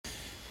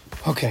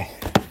Okay,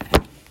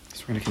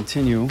 so we're going to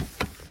continue.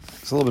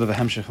 It's a little bit of a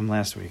hemshech from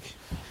last week.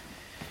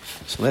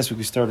 So last week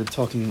we started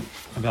talking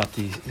about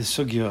the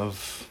sugya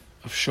of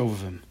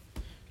Shovavim,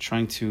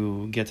 trying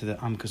to get to the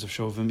amkas of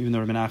Shovavim, even though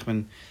Rabbi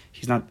Nachman,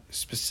 he's not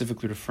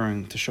specifically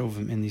referring to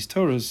Shovavim in these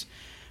Torahs,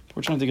 but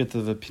we're trying to get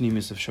to the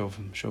pnimis of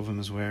Shovavim. Shovavim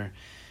is where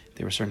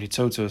there were certain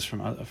hitzotzos from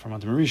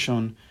Adam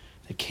Rishon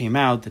that came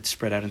out, that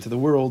spread out into the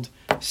world,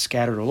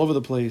 scattered all over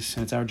the place,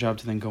 and it's our job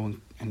to then go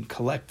and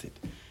collect it.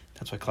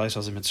 That's why Klal Yisrael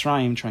is in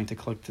Mitzrayim, trying to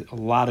collect a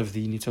lot of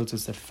the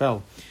nitzotzos that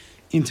fell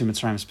into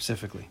Mitzrayim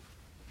specifically.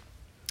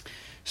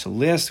 So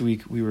last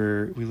week we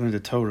learned the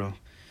Torah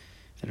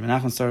that Rabbi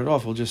Nachman started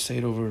off. We'll just say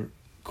it over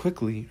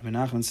quickly. Rabbi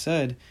Nachman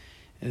said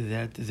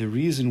that the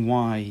reason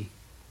why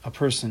a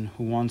person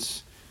who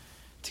wants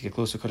to get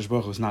close to Kadosh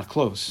Baruch Hu is not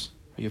close.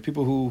 You have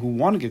people who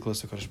want to get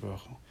close to Kadosh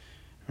Baruch Hu.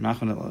 Rabbi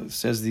Nachman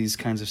says these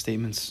kinds of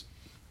statements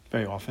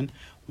very often.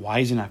 Why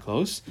is he not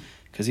close?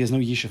 Because he has no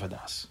Yishuv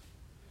Hadas.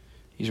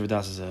 Yishuv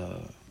Hadas is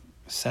a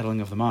settling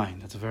of the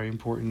mind. That's a very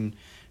important,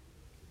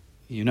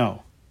 in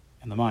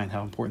the mind,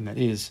 how important that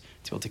is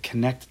to be able to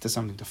connect to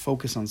something, to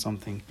focus on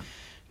something,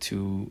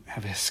 to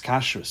have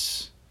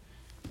hiskashrus,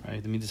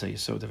 right? The midas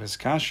hayesod, to have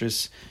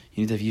hiskashrus,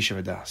 you need to have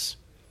Yishuv Hadas.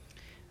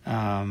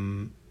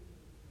 And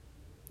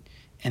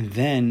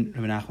then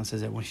Rabbi Nachman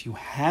says that if you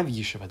have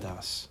Yishuv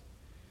Hadas,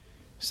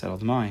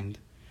 settled mind,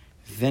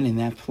 then in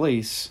that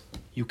place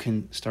you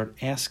can start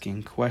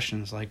asking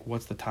questions like,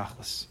 what's the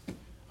tachlis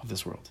of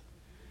this world?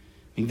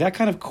 I mean, that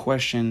kind of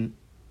question,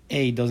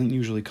 doesn't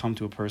usually come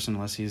to a person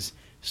unless he's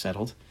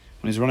settled.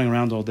 When he's running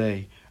around all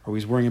day, or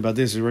he's worrying about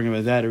this, or he's worrying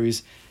about that, or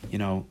he's,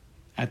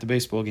 at the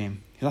baseball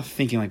game, he's not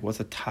thinking like, what's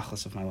the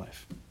tachlis of my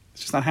life?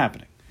 It's just not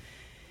happening.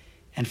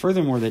 And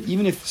furthermore, that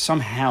even if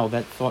somehow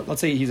that thought,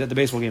 let's say he's at the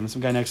baseball game and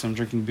some guy next to him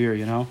drinking beer,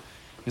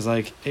 he's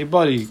like, hey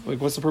buddy,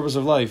 what's the purpose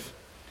of life?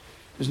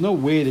 There's no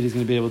way that he's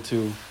going to be able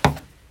to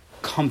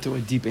come to a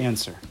deep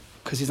answer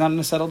because he's not in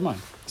a settled mind.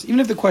 So even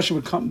if the question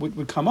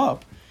would come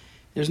up,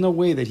 there's no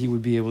way that he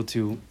would be able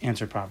to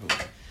answer properly.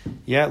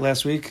 Yeah,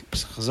 last week,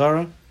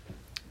 Chazara,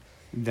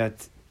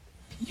 that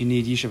you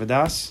need Yishuv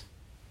Hadas,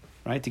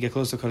 right? To get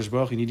close to Kadosh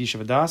Baruch Hu, you need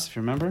Yishuv Hadas, if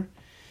you remember.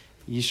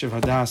 Yishuv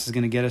Hadas is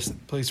going to get us to a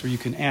place where you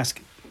can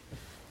ask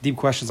deep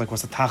questions like,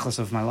 what's the tachlis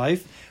of my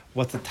life?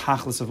 What's the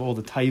tachlis of all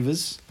the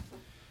taivas?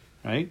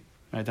 Right?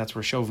 That's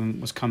where Shovavim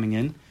was coming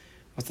in.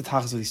 What's the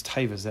tachlis of these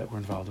taivas that we're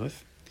involved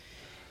with?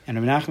 And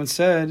Rabbi Nachman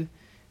said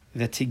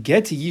that to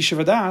get to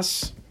Yishuv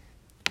Hadas,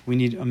 we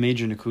need a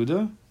major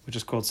nekuda, which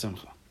is called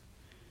simcha.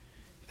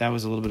 That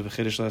was a little bit of a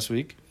chiddush last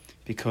week,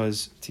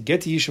 because to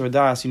get to Yishuv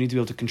Hadas, you need to be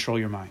able to control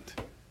your mind.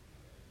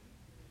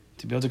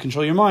 To be able to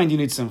control your mind, you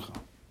need simcha.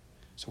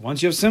 So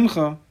once you have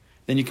simcha,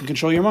 then you can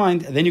control your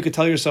mind, and then you can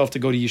tell yourself to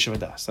go to Yishuv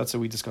Hadas. That's what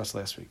we discussed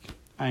last week.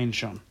 Ayin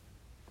Shon.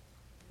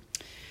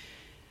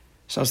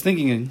 So I was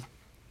thinking,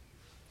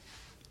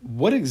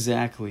 what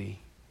exactly,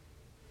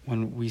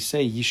 when we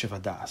say Yishuv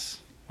Hadas,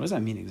 what does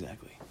that mean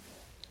exactly?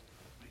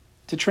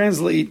 To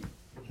translate,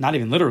 not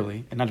even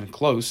literally, and not even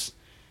close,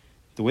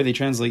 the way they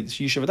translate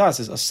Yishuv Hadas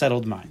is a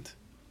settled mind.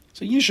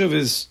 So Yishuv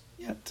is,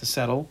 to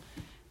settle.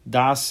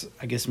 Das,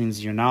 I guess,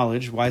 means your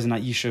knowledge. Why is it not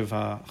Yishuv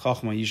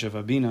HaChachma, Yishuv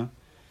HaBina?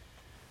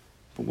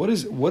 But what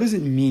does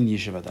it mean,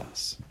 Yishuv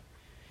Hadas?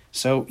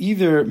 So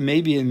either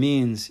maybe it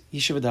means,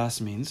 Yishuv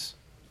Hadas means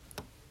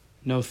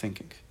no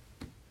thinking.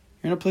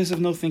 You're in a place of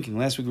no thinking.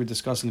 Last week we were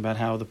discussing about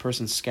how the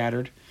person's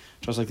scattered,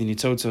 just like the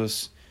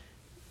nitzotzos,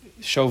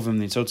 Shovavim,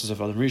 the nitzotzos of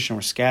Adam Rishon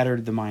were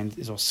scattered. The mind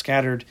is all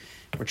scattered.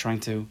 We're trying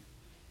to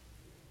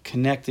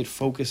connect it,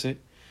 focus it.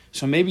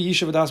 So maybe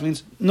Yishuv Hadas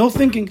means no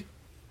thinking.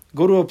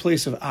 Go to a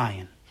place of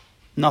ayin,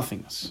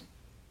 nothingness.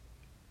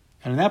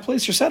 And in that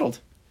place you're settled.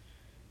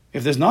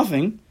 If there's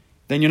nothing,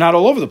 then you're not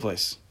all over the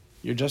place.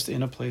 You're just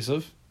in a place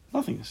of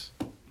nothingness.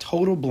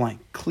 Total blank.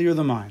 Clear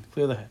the mind,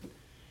 clear the head.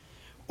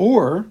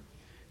 Or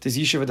does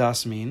Yishuv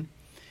Hadas mean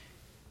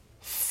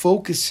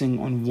focusing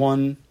on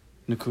one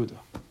nekuda?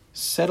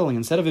 Settling,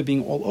 instead of it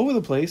being all over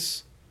the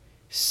place,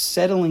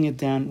 settling it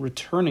down,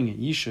 returning it,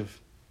 Yishuv,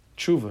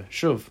 Tshuva,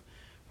 Shuv,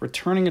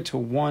 returning it to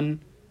one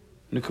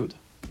nekuda.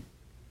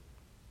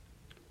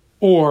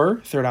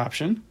 Or, third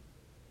option,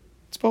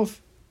 it's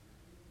both.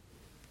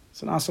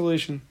 It's an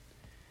oscillation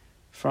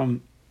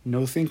from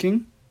no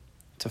thinking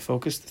to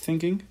focused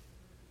thinking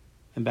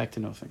and back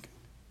to no thinking.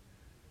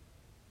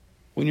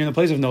 When you're in the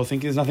place of no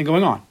thinking, there's nothing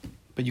going on,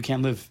 but you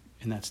can't live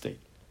in that state.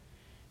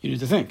 You need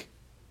to think.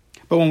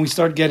 But when we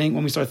start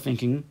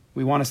thinking,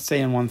 we want to stay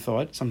in one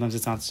thought. Sometimes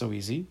it's not so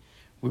easy.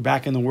 We're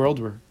back in the world,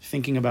 we're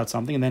thinking about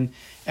something, and then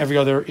every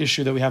other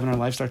issue that we have in our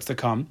life starts to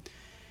come.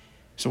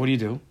 So what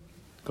do?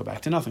 Go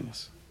back to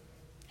nothingness.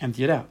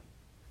 Empty it out.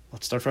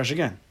 Let's start fresh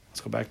again. Let's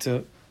go back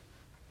to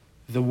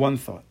the one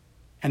thought.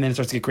 And then it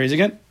starts to get crazy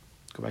again.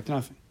 Go back to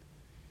nothing.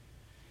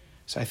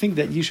 So I think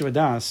that Yishuv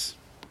Hadas,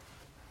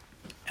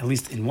 at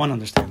least in one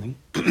understanding,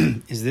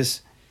 is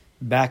this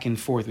back and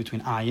forth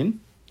between ayin,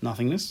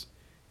 nothingness,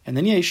 and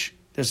then yesh,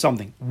 there's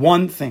something,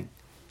 one thing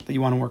that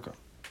you want to work on,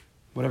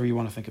 whatever you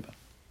want to think about.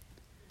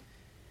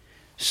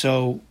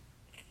 So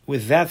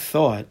with that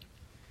thought,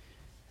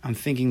 I'm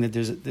thinking that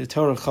there's the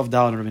Torah Chav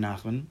Daled Rabbi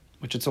Nachman,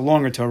 which it's a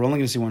longer Torah. We're only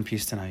going to see one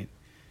piece tonight.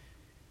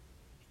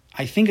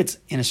 I think it's,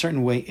 in a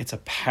certain way, it's a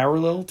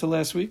parallel to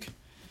last week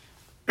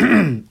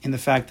in the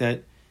fact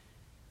that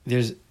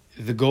there's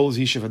the goal is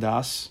Yishuv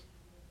Hadas,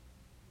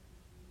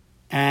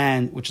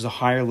 and which is a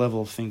higher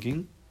level of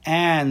thinking,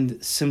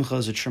 and simcha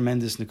is a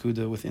tremendous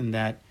nakuda within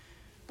that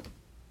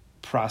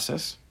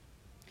process,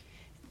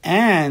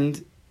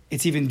 and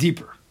it's even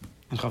deeper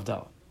in Chav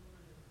Daled.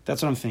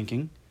 That's what I'm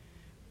thinking.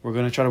 We're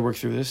going to try to work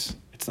through this.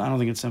 I don't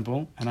think it's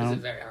simple, and It's a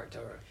very hard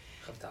Torah.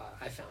 Chav Daled.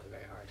 I found it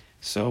very hard.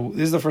 So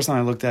this is the first time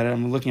I looked at it.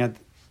 I'm looking at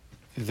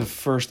the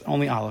first,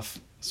 only Aleph.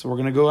 So we're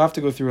going to have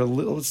to go through a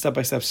little step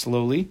by step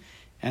slowly,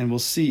 and we'll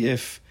see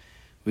if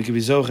we can be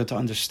zocha to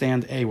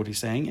understand A, what he's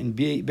saying, and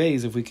B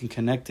is if we can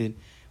connect it,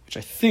 which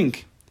I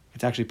think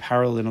it's actually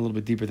parallel and a little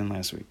bit deeper than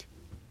last week.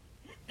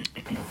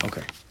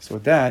 Okay, so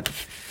with that,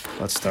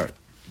 let's start.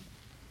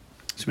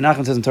 So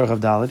Menachem says in Torah Chav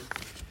Daled,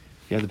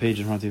 you have the page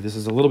in front of you. This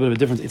is a little bit of a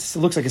difference. It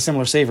looks like a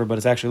similar saver, but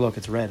it's actually, look,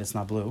 it's red, it's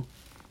not blue.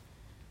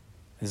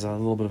 There's a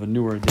little bit of a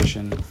newer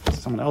edition.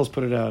 Someone else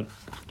put it out,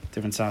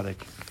 different tzaddik.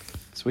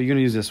 So we're going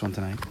to use this one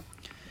tonight.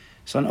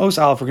 So on Os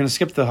Aleph, we're going to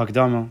skip the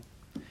Hakdama.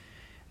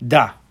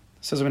 Da.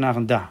 Says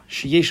Menachem, Da.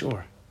 Sheyesh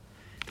or.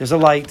 There's a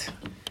light.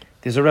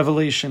 There's a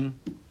revelation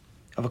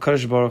of a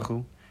Kadosh Baruch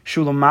Hu.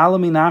 Shulamala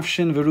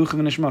minafshin v'rucha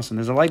v'nishmasin.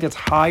 There's a light that's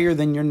higher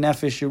than your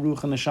nefesh, your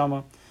ruach, and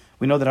neshama.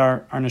 We know that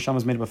our neshama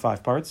is made up of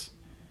 5 parts.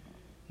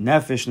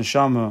 Nefesh,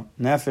 neshama,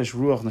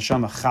 ruach,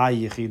 neshama, chai,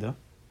 yechida.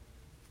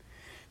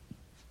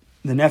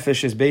 The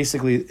nefesh is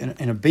basically,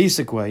 in a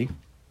basic way,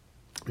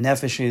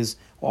 nefesh is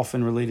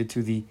often related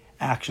to the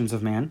actions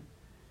of man,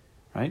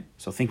 right?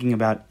 So thinking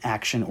about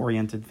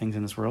action-oriented things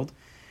in this world.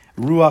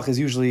 Ruach is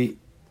usually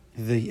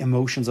the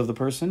emotions of the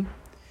person,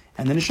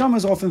 and the neshama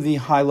is often the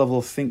high level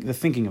of the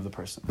thinking of the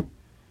person.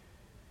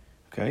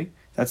 Okay?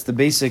 That's the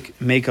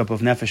basic makeup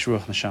of nefesh,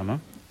 ruach, neshama.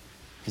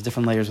 There's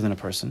different layers within a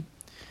person.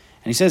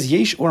 And he says,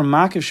 Yesh or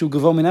makav shu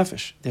gavo min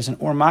nefesh. There's an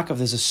or makav,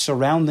 there's a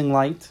surrounding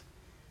light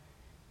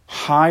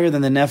higher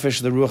than the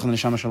nefesh, the ruach, and the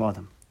neshama shel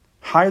adam.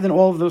 Higher than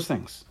all of those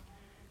things.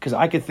 Because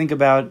I could think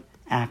about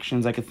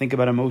actions, I could think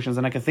about emotions,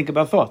 and I could think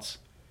about thoughts.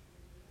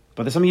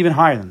 But there's something even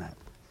higher than that.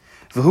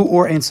 V'hu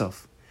or Ein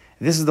Sof.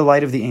 This is the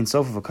light of the Ein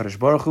Sof of a Kadosh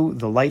Baruch Hu,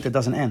 the light that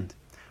doesn't end.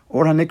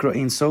 Or hanikra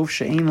Ein Sof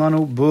she'ein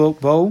lanu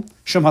bo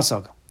shum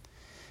hasaga.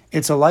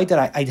 It's a light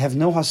that I have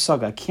no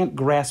hasaga. I can't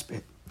grasp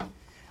it.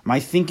 My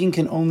thinking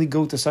can only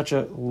go to such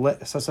a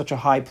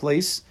high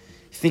place,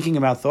 thinking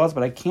about thoughts,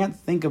 but I can't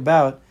think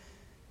about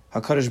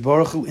HaKadosh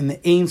Baruch Hu in the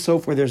Ein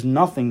Sof where there's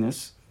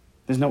nothingness,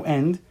 there's no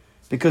end,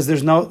 because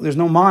there's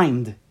no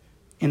mind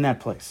in that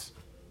place.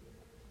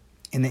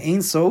 In the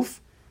Ein Sof,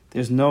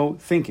 there's no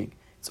thinking.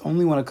 It's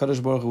only when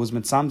HaKadosh Baruch Hu was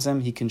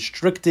mitzamtzem, he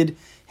constricted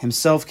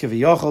himself,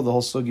 kiviyachol, the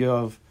whole sugya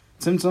of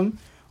tzimtzum,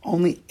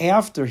 only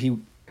after he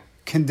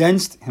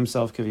condensed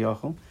himself,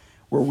 kiviyachol,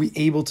 were we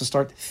able to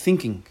start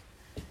thinking.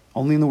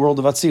 Only in the world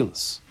of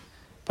Atzilus.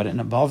 But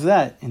above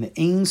that, in the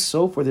Ein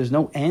Sof, where there's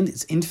no end,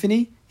 it's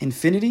infinity,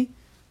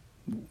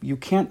 you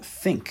can't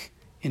think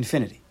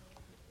infinity.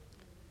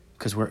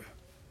 Because our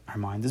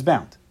mind is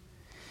bound.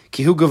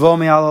 Kihu gavo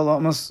me'al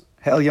ha'olamas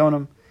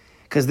ha'elyonim.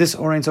 Because this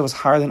Or Ein Sof is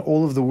higher than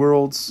all of the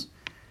worlds.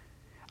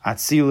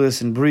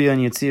 Atzilus and Bria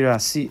and Yetzira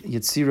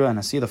and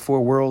Asiya, the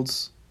 4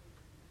 worlds.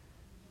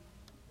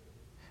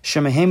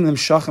 Shemehem lim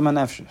shachem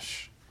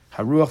ha'nefesh.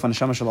 Haruach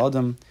v'neshama shel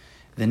adam.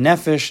 The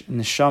nefesh,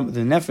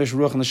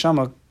 ruach, and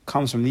neshama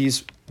comes from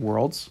these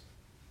worlds.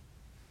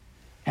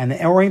 And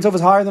the Or Ein Sof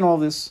is higher than all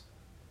this.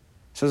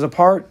 So there's a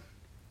part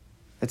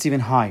that's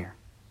even higher.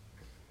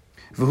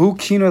 V'hu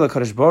kino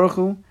l'kadosh baruch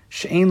hu,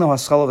 she'ein lo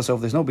haschala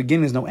v'sof. There's no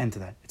beginning, there's no end to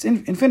that. It's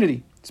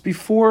infinity. It's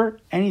before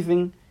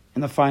anything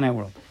in the finite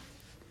world.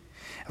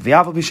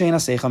 V'yavel b'shein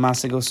ha'seicha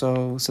masego,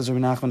 so says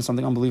Rabbi Nachman,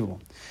 something unbelievable.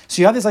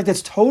 So you have this like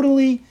that's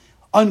totally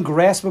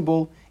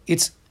ungraspable.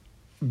 It's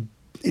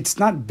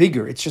not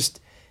bigger, it's just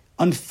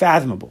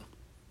unfathomable.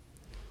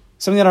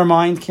 Something that our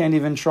mind can't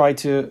even try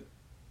to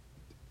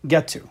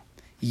get to.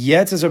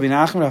 Yet, says Rabbi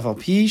Nachman,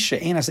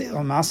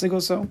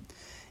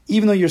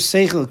 even though your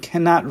seichel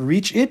cannot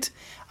reach it,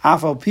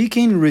 afal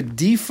pikein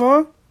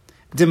redifa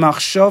de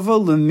machshava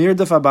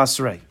lemirdaf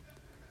abasrei.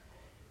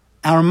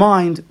 Our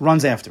mind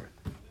runs after it.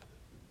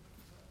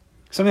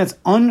 Something that's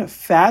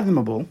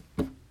unfathomable,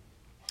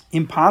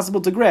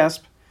 impossible to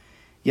grasp,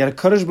 yet a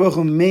Kadosh Baruch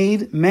Hu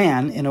made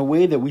man in a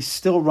way that we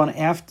still run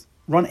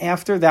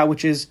after that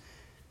which is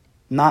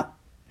not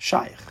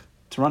shaykh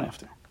to run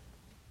after.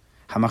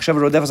 Our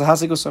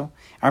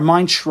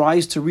mind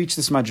tries to reach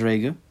this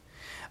madrega.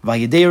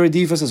 Vayidei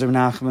redifa, says Rabbi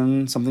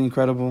Nachman, something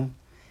incredible.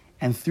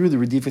 And through the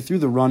redifa, through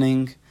the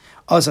running,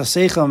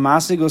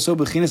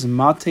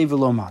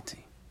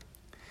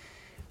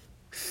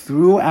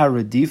 through our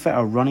redifa,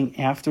 our running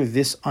after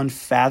this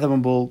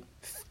unfathomable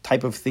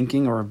type of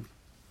thinking or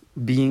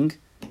being,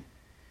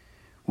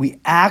 we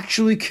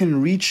actually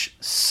can reach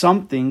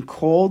something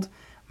called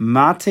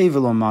mate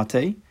velo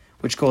mate,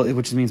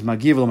 which means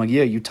magia velo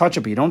magia. You touch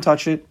it, but you don't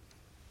touch it.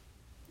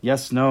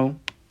 Yes, no,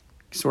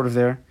 sort of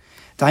there.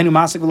 Tainu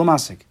masik velo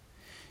masik.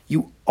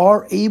 you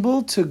are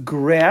able to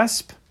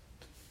grasp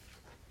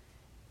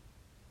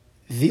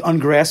the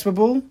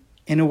ungraspable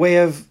in a way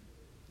of,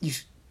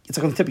 it's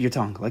like on the tip of your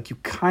tongue. Like you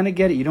kind of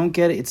get it, you don't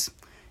get it. It's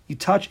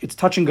touch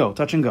and go.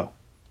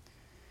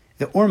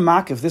 The or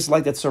makif, this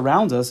light that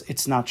surrounds us,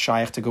 it's not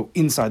shaykh to go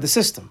inside the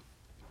system,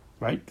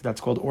 right? That's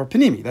called or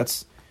panimi.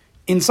 That's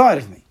inside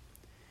of me.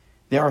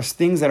 There are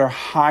things that are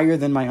higher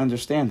than my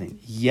understanding.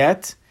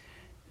 Yet,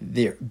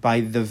 by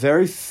the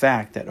very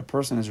fact that a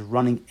person is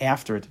running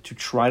after it to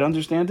try to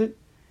understand it,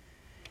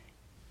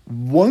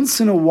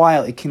 once in a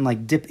while it can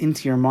like dip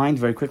into your mind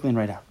very quickly and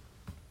right out.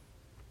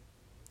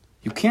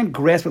 You can't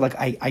grasp it like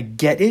I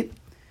get it,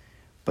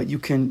 but you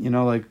can,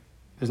 like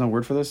there's no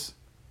word for this.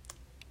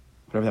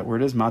 Whatever that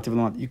word is,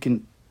 you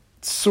can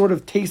sort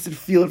of taste it,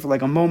 feel it for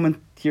like a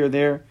moment here or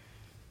there.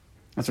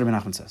 That's what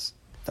Rabbi Nachman says.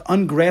 The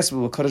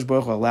ungraspable, Kadosh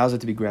Baruch Hu allows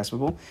it to be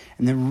graspable.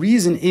 And the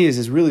reason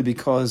is really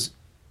because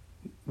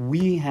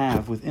we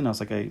have within us,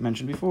 like I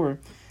mentioned before,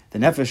 the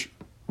nefesh,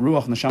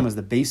 ruach, neshama is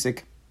the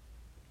basic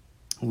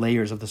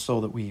layers of the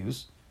soul that we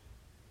use,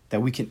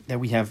 that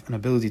we have an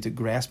ability to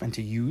grasp and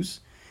to use.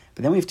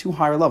 But then we have two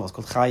higher levels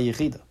called chaya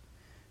yechida,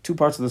 two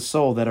parts of the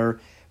soul that are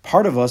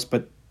part of us,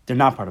 but they're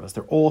not part of us.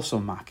 They're also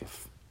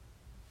makif.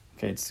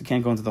 Okay, you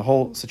can't go into the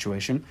whole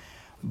situation,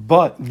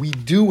 but we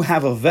do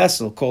have a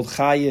vessel called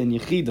chaya and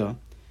yechida,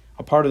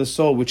 a part of the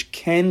soul which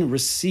can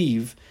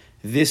receive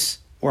this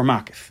or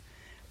makif,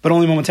 but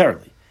only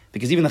momentarily,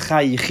 because even the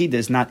chaya yechida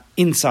is not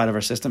inside of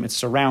our system; it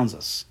surrounds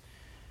us.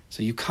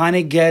 So you kind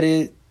of get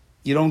it,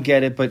 you don't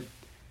get it, but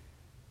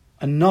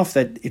enough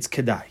that it's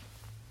kedai.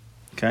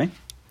 Okay.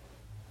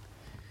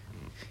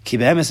 So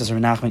you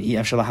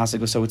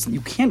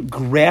can't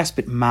grasp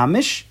it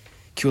mamish.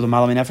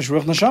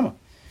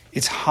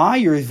 It's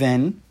higher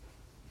than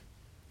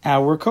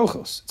our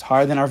kochos. It's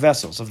higher than our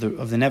vessels of the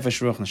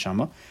nefesh ruach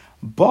neshama.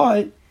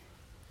 But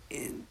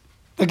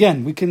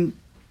again, we can,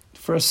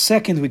 for a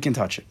second, we can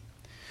touch it.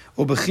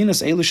 Anything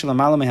that's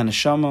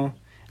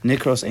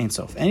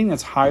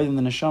higher than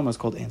the neshama is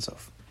called Ein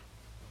Sof.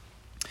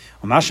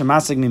 And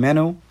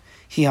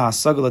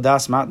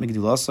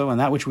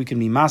that which we can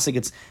be masig,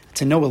 it's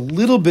to know a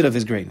little bit of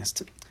his greatness,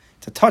 to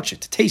touch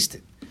it, to taste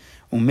it.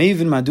 And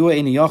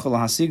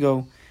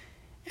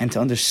to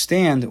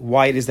understand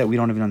why it is that we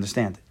don't even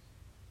understand it.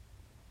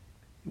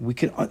 We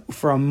can,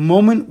 for a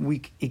moment,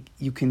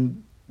 you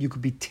could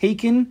be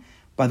taken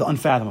by the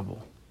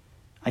unfathomable.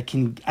 I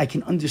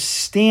can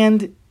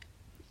understand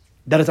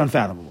that it's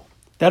unfathomable.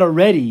 That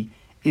already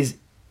is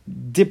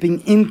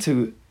dipping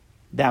into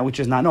that which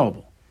is not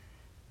knowable.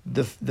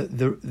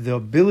 The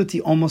ability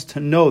almost to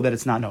know that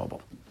it's not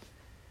knowable,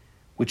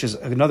 which is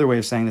another way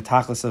of saying the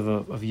tachlis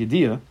of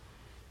yediyah,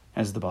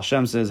 as the Baal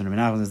Shem says and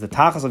Rabbi Nachman says, the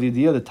tachlis of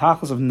yediyah, the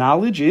tachlis of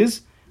knowledge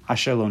is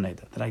asher lo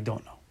neda, that I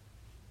don't know.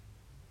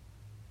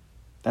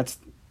 That's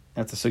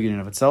a sugya in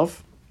of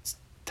itself. It's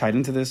tied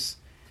into this.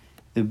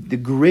 The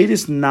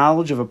greatest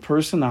knowledge of a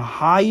person, the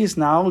highest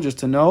knowledge, is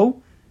to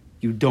know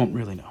you don't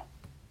really know.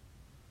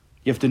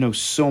 You have to know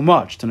so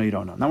much to know you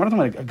don't know. Now we're not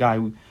talking about a guy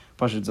who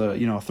pushes a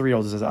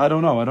 3-year-old and says, I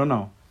don't know.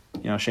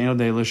 Sheino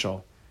de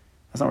lishol.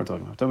 That's not what we're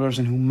talking about. We're talking about a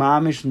person who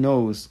mamish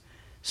knows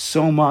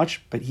so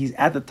much, but he's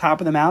at the top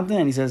of the mountain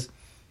and he says,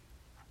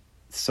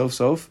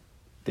 Sof,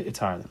 it's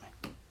higher than me.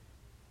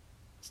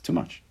 It's too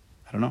much.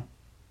 I don't know.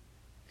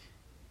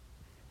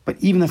 But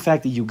even the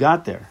fact that you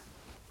got there,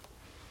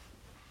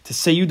 to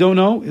say you don't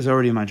know is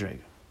already a madrega.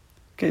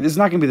 Okay, this is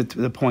not going to be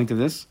the point of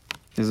this.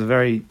 There's a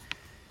very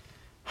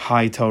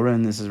high Torah,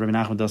 and this is Rabbi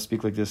Nachman does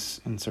speak like this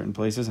in certain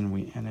places,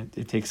 and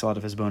it takes a lot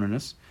of his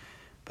bonerness.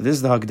 But this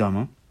is the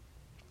Hagdama.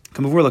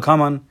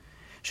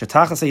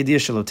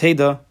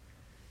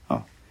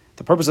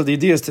 The purpose of the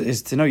idea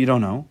is to know you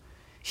don't know.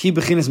 He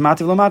bechinas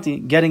mativ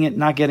lamati, getting it,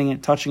 not getting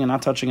it, touching it,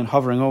 not touching it,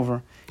 hovering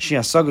over. She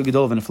hasaga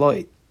gedol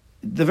v'neflo.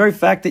 The very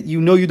fact that you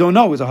know is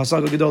a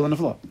hasaga gedol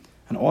v'neflo,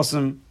 an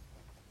awesome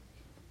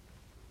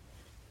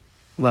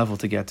level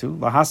to get to.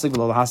 Lahasig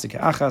v'lo lahasig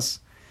achas.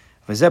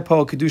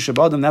 V'zepo kedusha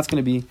b'adam.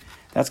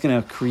 That's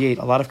going to create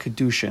a lot of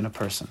kedusha in a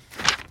person.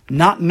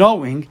 Not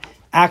knowing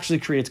actually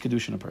creates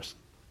kedusha in a person.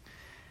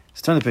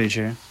 Let's turn the page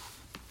here.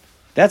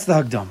 That's the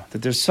Hagdama,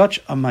 that there's such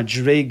a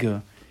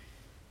madrega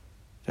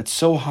that's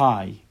so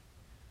high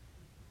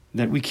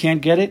that we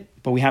can't get it,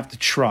 but we have to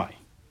try.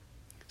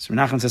 So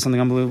Menachem says something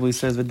unbelievable. He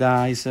says,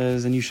 "V'da," he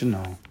says, and you should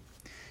know.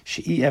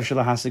 You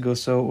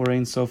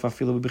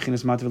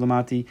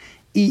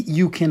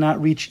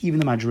cannot reach even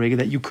the madrega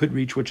that you could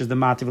reach, which is the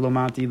mativ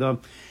v'lo.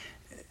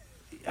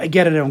 I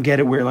get it, I don't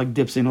get it, where it like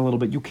dips in a little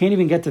bit. You can't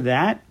even get to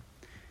that.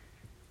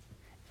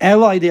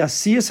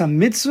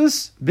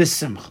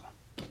 Bsimcha.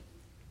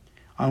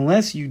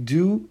 Unless you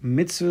do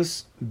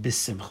mitzvahs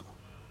bsimcha.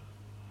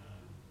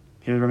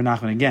 Here's Rabbi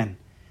Nachman again.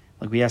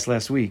 Like we asked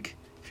last week,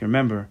 if you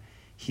remember,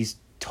 he's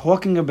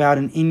talking about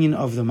an inyan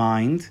of the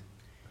mind,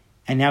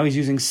 and now he's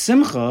using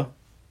simcha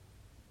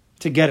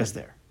to get us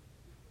there.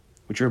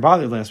 Which we were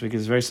bothered last week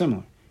is very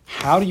similar.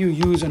 How do you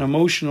use an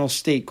emotional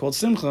state called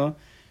simcha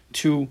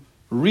to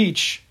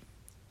reach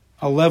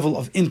a level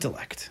of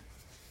intellect?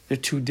 They're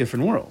two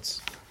different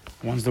worlds.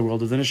 One's the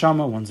world of the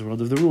neshama, one's the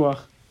world of the ruach.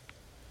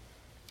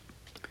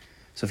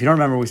 So if you don't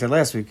remember what we said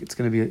last week, it's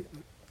going to be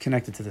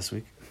connected to this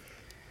week.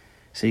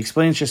 So he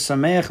explains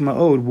shesameach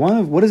ma'od.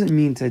 What does it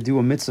mean to do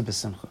a mitzvah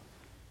b'simcha?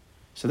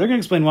 So they're going to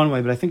explain one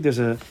way, but I think there's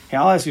a... Hey,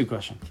 I'll ask you a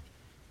question.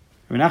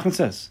 Rabbi Nachman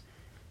says,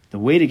 the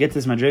way to get to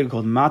this madrega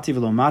called mati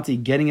v'lo mati,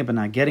 getting it but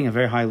not getting a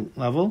very high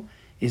level,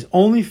 is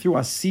only through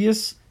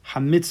asiyas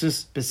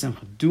hamitzvahs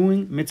b'simcha,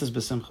 doing mitzvahs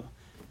b'simcha.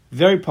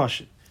 Very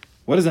pashut.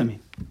 What does that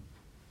mean?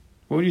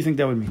 What do you think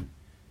that would mean?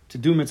 To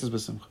do mitzvahs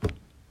b'simcha.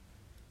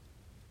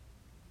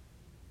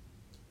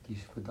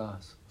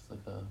 Yishvadas. It's like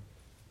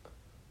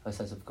a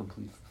sense of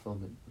complete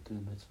fulfillment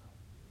within the mitzvah.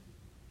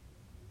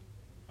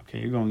 Okay,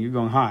 you're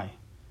going high.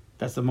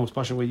 That's the most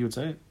pashut way you would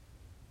say it.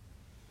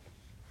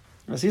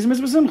 Asiyas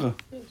mitzvah b'simcha.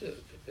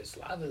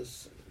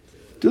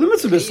 Do the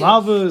mitzvah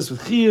b'slavas,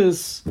 with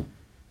chiyas.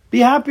 Be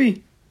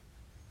happy.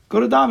 Go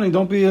to davening.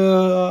 Don't be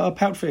a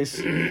pout face.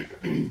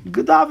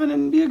 Go daven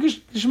and be a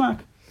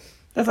gishmak.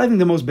 That's, I think,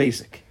 the most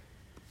basic.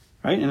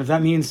 Right? And if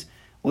that means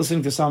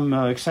listening to some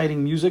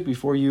exciting music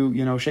before you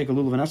shake a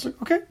lulav and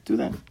esrog, okay, do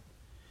that.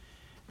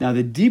 Now,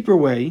 the deeper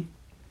way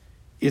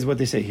is what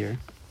they say here.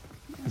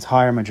 It's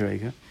higher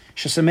madrega.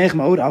 Shesamech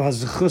ma'od al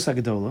hazechus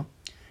hagadola.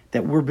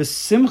 That we're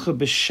bsimcha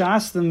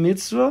b'shas the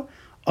mitzvah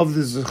of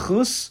the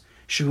zechus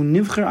shehu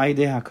nivcher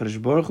aydei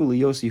HaKadosh Baruch Hu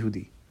liyos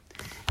Yehudi.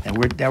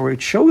 That we're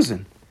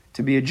chosen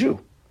to be a Jew.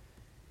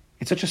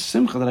 It's such a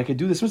simcha that I could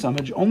do this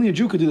mitzvah. Only a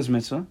Jew could do this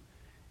mitzvah.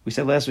 We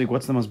said last week,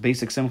 what's the most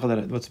basic simcha,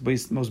 what's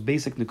the most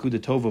basic nekuda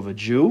tova of a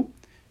Jew?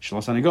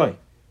 Shalos an goy.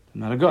 I'm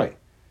not a goy.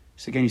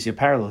 So again, you see a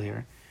parallel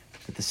here.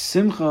 That the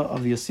simcha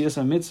of the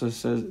asiyas mitzvah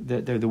says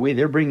that the way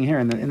they're bringing here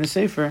in the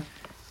sefer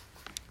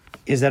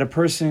is that a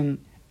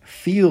person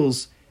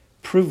feels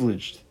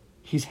privileged.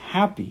 He's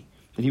happy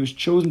that he was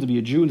chosen to be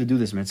a Jew and to do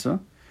this mitzvah.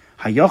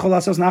 Hayachol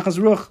asos nachas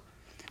ruach.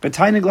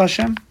 B'tainig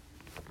l'Hashem.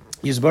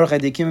 Yisbarach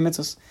ha'dekim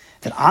mitzvahs.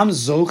 That I'm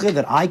zoche,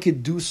 that I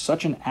could do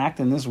such an act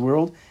in this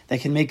world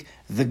that can make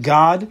the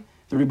God,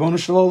 the Ribono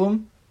Shel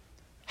Olam,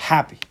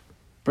 happy.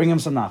 Bring him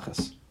some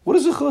nachas. What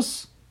is a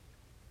chus?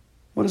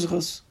 What is a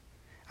chus?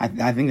 I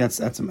think that's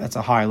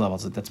a higher level.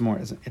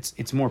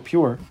 It's more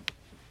pure,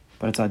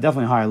 but it's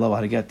definitely a higher level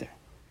how to get there.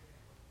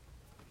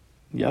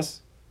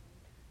 Yes?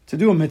 To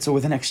do a mitzvah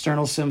with an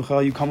external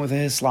simcha, you come with a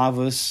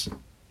hislavus.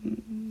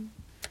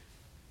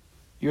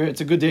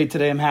 It's a good day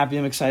today. I'm happy.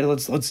 I'm excited.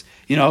 Let's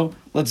go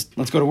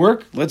to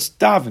work. Let's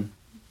daven.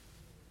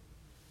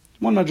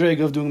 One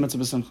madrega of doing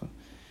mitzvah b'simcha.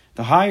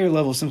 The higher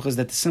level of simcha is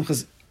that the simcha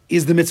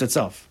is the mitzvah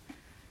itself,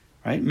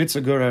 right?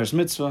 Mitzvah goreres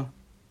mitzvah.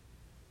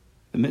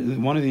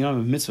 One of the name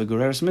of mitzvah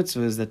goreres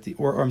mitzvah is that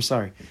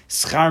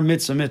schar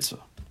mitzvah.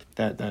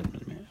 That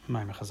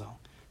Ma'amer Chazal.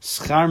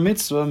 Schar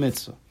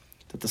mitzvah.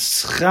 That the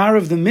schar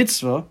of the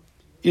mitzvah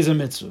is a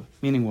mitzvah.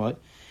 Meaning what?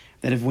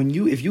 That if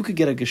you could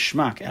get a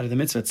geschmack out of the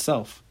mitzvah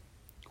itself,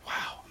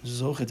 wow, I'm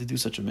zoche to do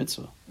such a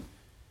mitzvah,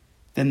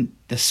 then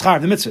the schar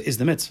of the mitzvah is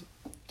the mitzvah.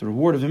 The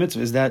reward of the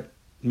mitzvah is that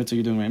mitzvah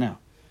you're doing right now.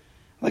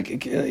 Like,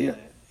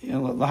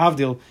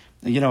 lahavdil,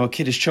 a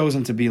kid is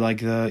chosen to be like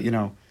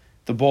the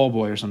ball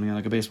boy or something,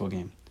 like a baseball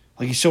game.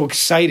 Like, he's so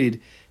excited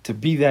to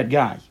be that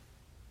guy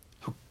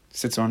who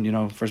sits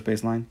on, first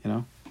base line,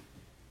 So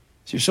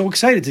you're so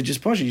excited to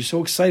just push it. You're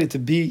so excited to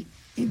be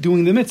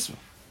doing the mitzvah.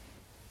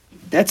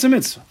 That's a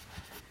mitzvah.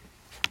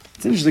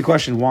 It's an interesting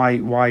question.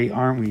 Why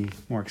aren't we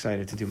more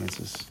excited to do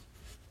mitzvahs?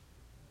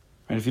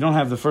 Right? If you don't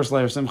have the first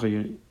layer of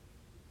simcha,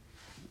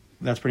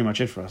 that's pretty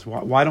much it for us.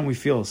 Why don't we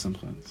feel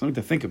simcha? It's something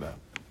to think about.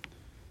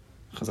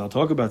 Because I'll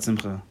talk about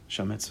simcha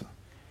shal mitzvah.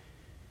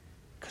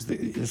 Because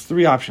there's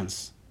three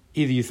options.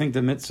 Either you think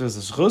the mitzvah is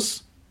a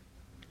zchus,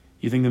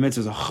 you think the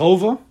mitzvah is a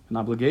chova, an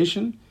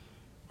obligation,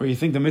 or you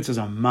think the mitzvah is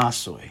a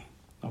masoi,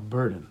 a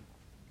burden.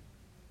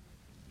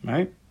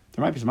 Right?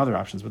 There might be some other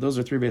options, but those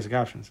are three basic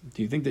options.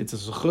 Do you think that it's a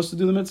zechus to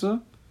do the mitzvah?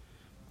 Do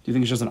you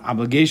think it's just an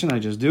obligation that I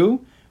just do?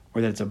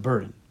 Or that it's a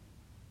burden?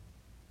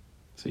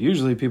 So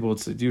usually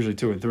it's usually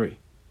two or three.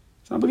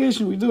 It's an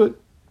obligation, we do it.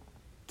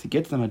 To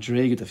get to the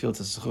madrega, to feel it's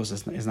a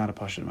zechus, is not a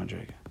pashut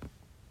madrega.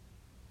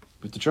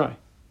 We have to try.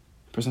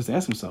 The person has to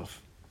ask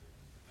himself,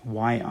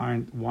 why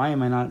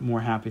am I not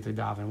more happy to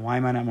daven? Why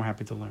am I not more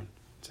happy to learn?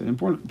 It's an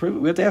important,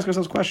 we have to ask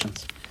ourselves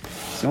questions.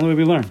 It's the only way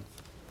we learn.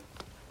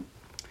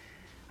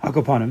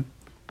 Hakopanim.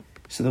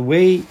 So the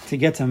way to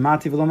get to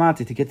mati v'lo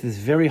mati, to get to this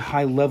very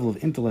high level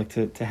of intellect,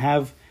 to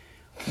have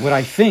what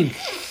I think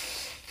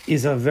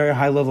is a very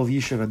high level of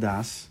yishuv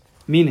hadas,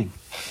 meaning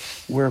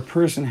where a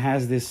person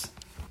has this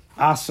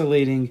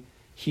oscillating,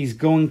 he's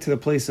going to the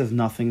place of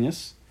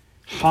nothingness,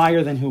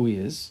 higher than who he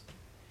is,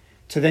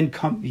 to then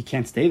come, he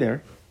can't stay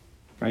there,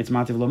 right? It's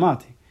mati v'lo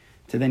mati.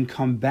 To then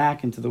come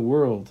back into the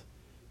world,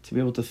 to be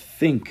able to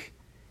think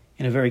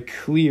in a very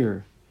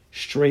clear,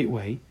 straight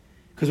way.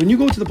 Because when you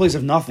go to the place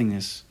of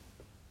nothingness,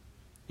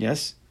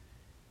 yes,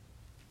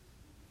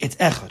 it's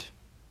echad.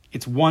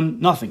 It's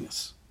one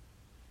nothingness.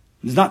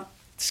 There's not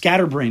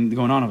scatterbrain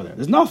going on over there.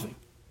 There's nothing.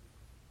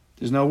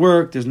 There's no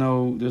work. There's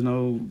no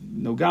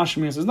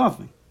gashmias. There's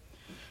nothing.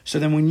 So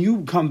then when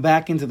you come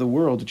back into the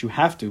world, which you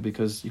have to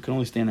because you can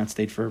only stay in that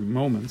state for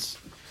moments,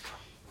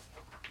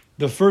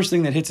 the first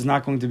thing that hits is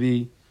not going to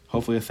be,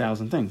 hopefully,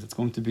 1,000 things. It's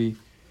going to be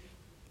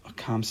a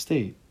calm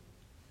state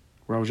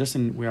where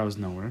I was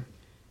nowhere,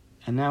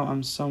 and now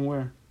I'm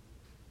somewhere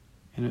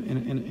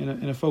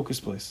in a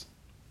focused place.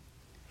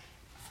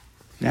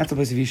 That's the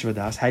place of Yeshiva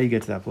Das. How do you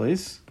get to that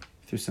place?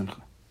 Through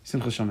simcha.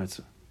 Simcha shel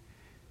mitzvah.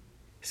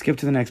 Skip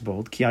to the next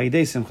bold. Ki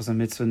ayidei simcha shel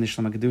mitzvah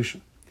nishlam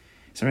ha'kedusha.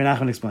 So Rabbi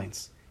Nachman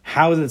explains.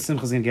 How is it that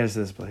simcha is going to get us to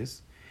this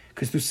place?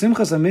 Because through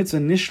simcha shel mitzvah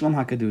nishlam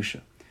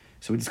ha'kedusha.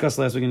 So we discussed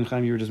last week in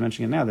Chaim, you were just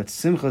mentioning it now, that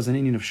simcha is an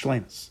Indian of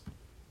shleimus.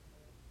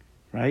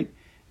 Right?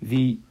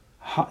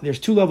 There's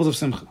two levels of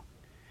simcha.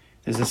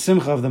 There's a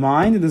simcha of the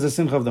mind and there's a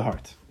simcha of the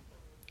heart.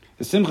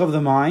 The simcha of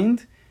the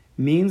mind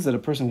means that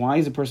why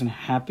is a person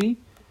happy?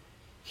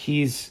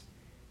 He's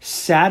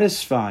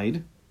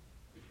satisfied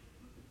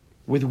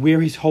with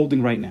where he's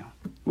holding right now.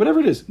 Whatever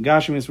it is,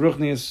 Gashmius,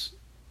 Ruchnius,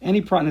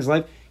 any part in his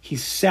life,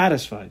 he's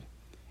satisfied.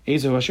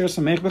 He's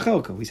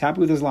happy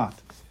with his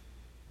lot,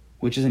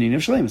 which is an Indian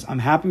of shleimus. I'm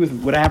happy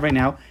with what I have right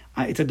now.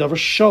 It's a davar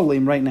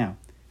sholem right now.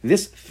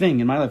 This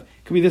thing in my life,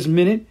 it could be this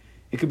minute,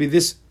 it could be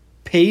this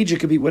page, it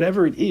could be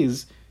whatever it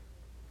is.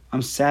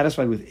 I'm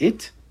satisfied with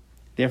it.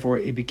 Therefore,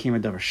 it became a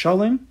davar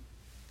sholem.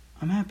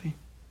 I'm happy.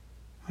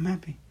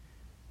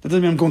 That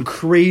doesn't mean I'm going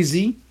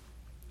crazy.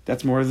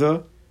 That's more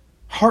the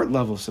heart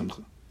level of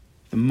simcha.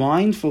 The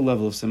mindful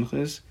level of simcha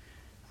is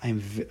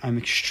I'm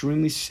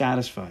extremely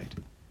satisfied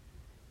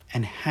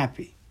and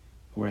happy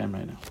where I am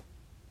right now.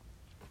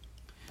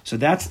 So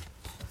that's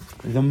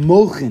the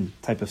molchin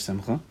type of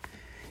simcha.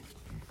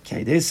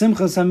 Okay, there's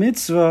simcha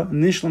mitzvah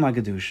nishlam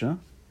ha'kedusha.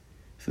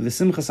 So the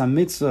simcha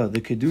mitzvah,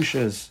 the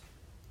kedusha is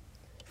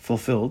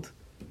fulfilled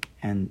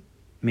and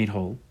made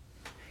whole.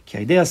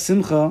 Okay, there's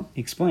simcha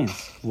explains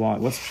why.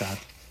 What's pshat?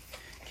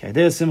 Okay,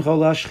 there's simcha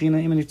la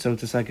shchina im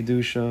nitzotus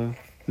ha'kedusha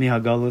mi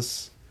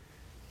ha'galus.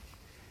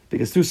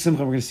 Because through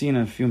simcha, we're going to see in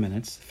a few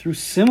minutes, through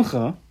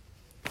simcha,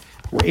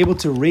 we're able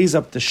to raise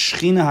up the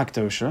shchina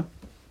ha'kedusha,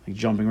 like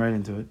jumping right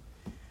into it.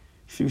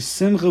 Through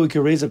simcha, we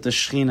can raise up the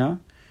shchina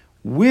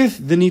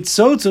with the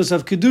nitzotos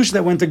of kedusha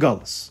that went to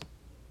galus.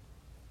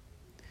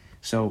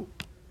 So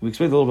we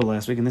explained a little bit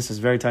last week, and this is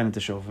very tied into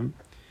Shovavim,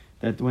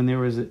 that when there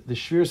was the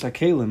shviras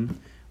hakelim,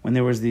 when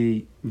there was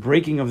the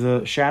breaking of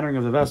the shattering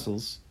of the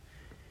vessels,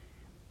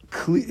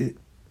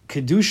 kedusha,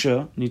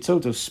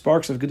 nitzotos,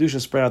 sparks of kedusha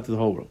spread out to the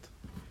whole world.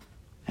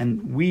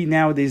 And we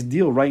nowadays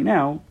deal right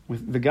now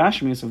with the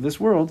gashmius of this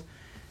world.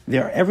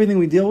 Everything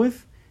we deal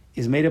with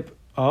is made up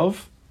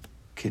of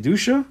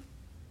kedusha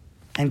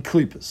and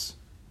klipas.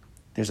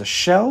 There's a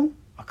shell,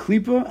 a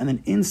klipa, and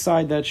then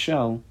inside that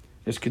shell,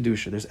 there's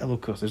kedusha, there's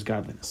elokus, there's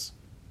godliness.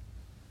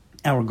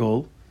 Our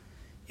goal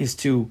is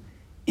to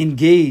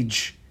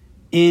engage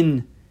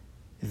in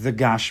the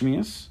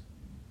gashmius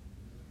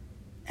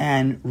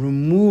and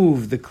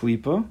remove the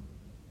klipa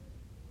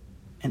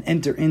and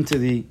enter into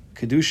the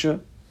kedusha,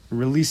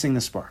 releasing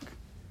the spark.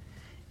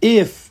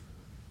 If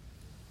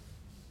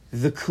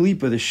the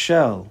klipa, the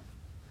shell,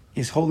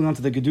 is holding on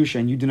to the kedusha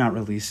and you do not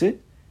release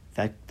it,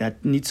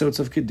 that nitzotz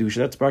of kedusha,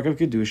 that spark of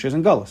kedusha is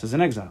in galus, is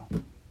in exile.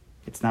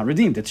 It's not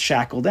redeemed. It's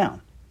shackled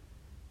down.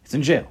 It's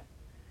in jail.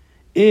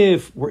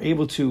 If we're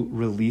able to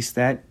release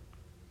that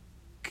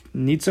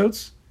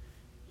nitzotz,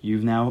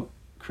 you've now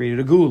created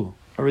a gul,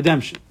 a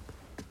redemption.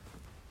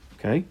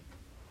 Okay?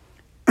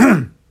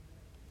 The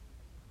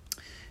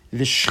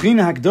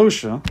Shechina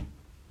Hakdosha,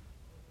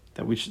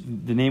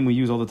 the name we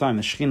use all the time,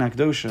 the Shechina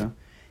Hakdosha,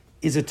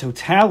 is a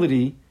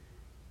totality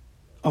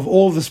of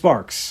all the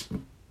sparks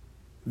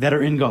that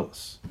are in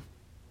galus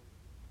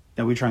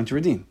that we're trying to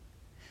redeem.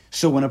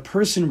 So when a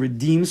person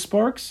redeems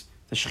sparks,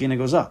 the Shechina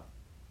goes up.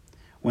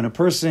 When a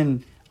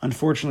person,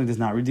 unfortunately, does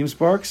not redeem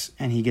sparks,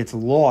 and he gets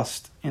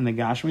lost in the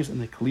gashmis, in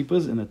the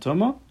klipas, in the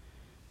tumah,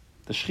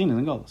 the Shechina is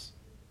in galus.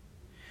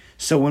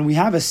 So when we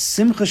have a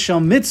simcha shel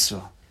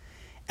mitzvah,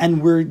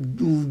 and we're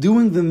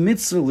doing the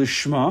mitzvah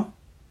lishma,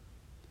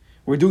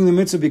 we're doing the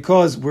mitzvah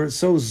because we're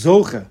so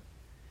zocha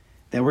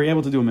that we're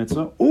able to do a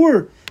mitzvah,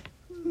 or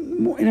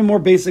in a more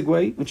basic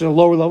way, which is a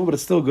lower level, but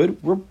it's still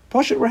good, we're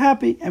pashat, we're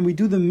happy, and we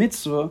do the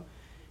mitzvah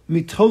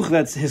mitoch,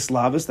 that's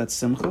hislavis, that's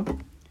simcha.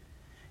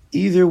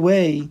 Either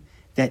way,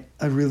 that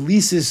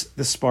releases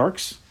the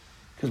sparks,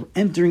 because we're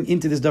entering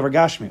into this davar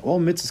gashmi. All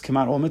mitzvahs come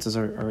out, all mitzvahs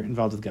are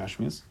involved with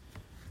gashmis,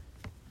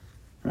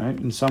 right,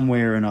 in some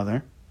way or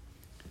another.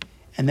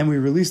 And then we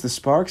release the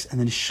sparks, and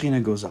then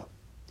Shechina goes up.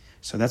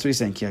 So that's what he's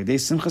saying. Ki agdei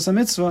simchas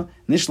ha-mitzvah,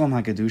 nishlam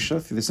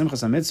ha-kedusha. Through the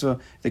simchas ha-mitzvah,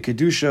 the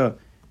kedusha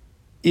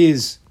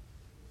is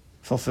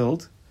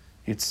fulfilled.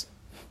 It's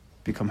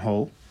become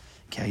whole.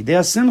 Ki agdei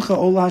ha-simcha,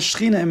 ola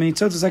ha-shechina, and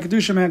menitzotzes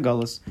ha-kedusha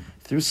me-ha-galus.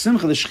 Through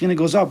simcha, the Shechina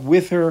goes up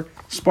with her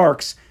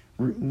sparks,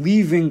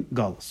 leaving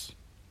galus.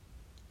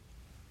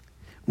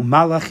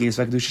 Umalach chiyas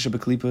ha-kedusha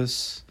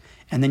shebeklipas.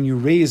 And then you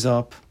raise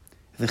up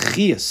the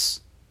chiyas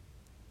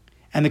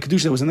and the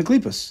kedusha that was in the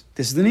klipas.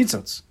 This is the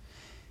nitzotz.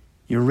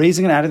 You're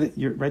raising it out of it.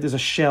 Right, there's a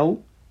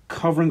shell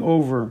covering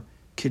over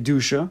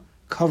kedusha,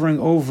 covering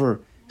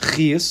over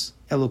chiyas,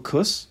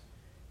 elokus,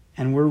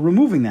 and we're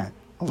removing that,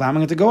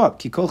 allowing it to go up.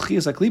 Ki kol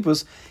chiyas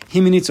haklipos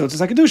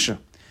himinitzotzes hakadusha.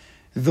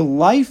 The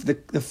life,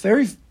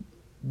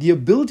 the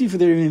ability for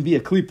there to even be a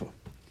klipa.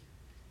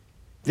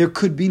 There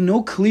could be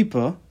no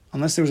klipa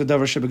unless there was a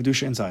davar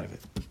shebekdusha inside of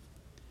it.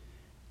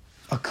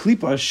 A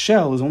klipa, a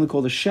shell, is only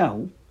called a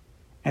shell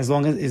as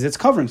long as it's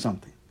covering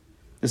something.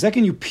 The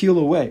second you peel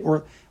away,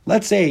 or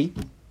let's say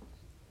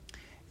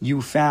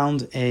you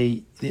found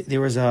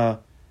there was on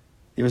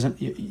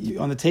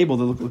the table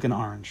that looked like an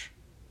orange,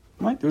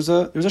 right? There's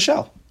a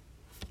shell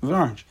of an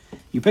orange.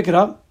 You pick it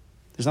up,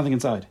 there's nothing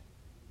inside.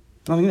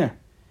 There's nothing there.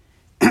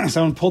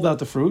 Someone pulled out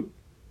the fruit,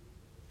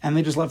 and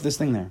they just left this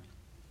thing there.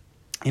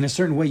 In a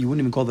certain way, you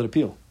wouldn't even call that a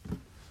peel.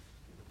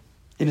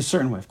 In a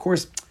certain way, of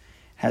course, it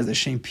has the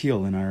same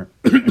peel in our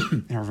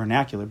in our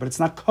vernacular, but it's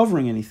not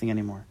covering anything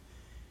anymore.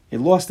 It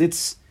lost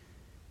its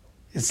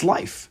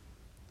life.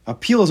 A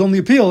peel is only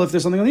a peel if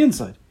there's something on the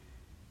inside,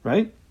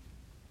 right?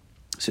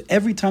 So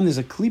every time there's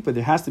a klipa,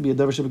 there has to be a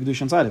davar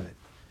shebekdusha inside of it.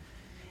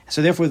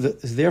 So therefore, the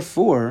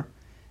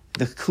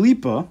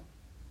klipa,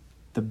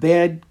 the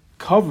bad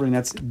covering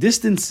that's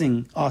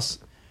distancing us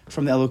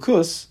from the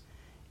elokus,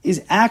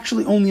 is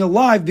actually only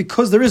alive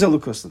because there is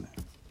elokus in there,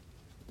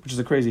 which is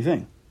a crazy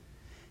thing.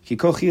 The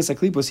chiyas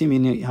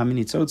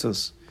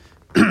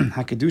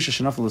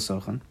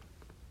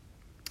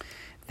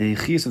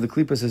of the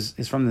klipas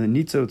is from the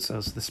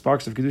nitzotzos, the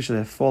sparks of kedusha that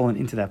have fallen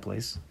into that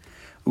place.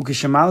 When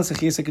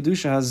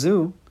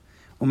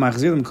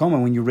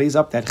you raise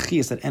up that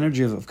chiyas, that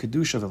energy of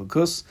kedusha, of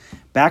elokus,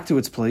 back to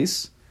its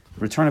place,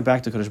 return it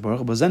back to Kadosh Baruch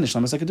Hu,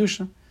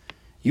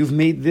 you've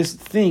made this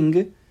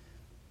thing,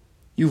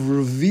 you've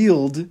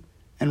revealed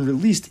and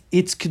released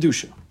its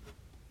kedusha.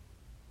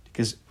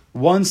 Because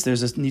once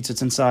there's a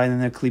nitzitz inside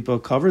and the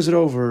klipa covers it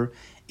over,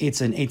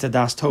 it's an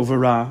etadas tova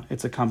ra,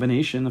 it's a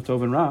combination of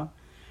tov and ra.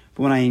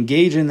 But when I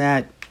engage in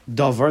that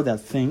davar,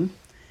 that thing,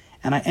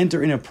 and I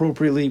enter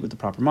inappropriately with the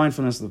proper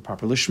mindfulness, the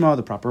proper lishma,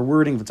 the proper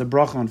wording, if it's a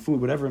bracha on food,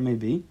 whatever it may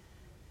be,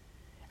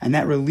 and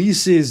that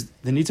releases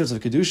the nitzitz of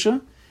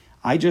kedusha,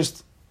 I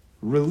just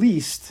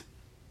released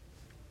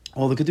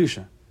all the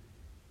kedusha.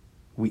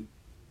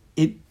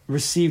 It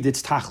received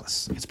its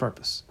tachlis, its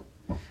purpose.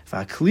 And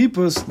a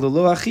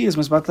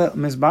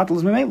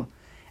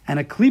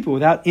klipa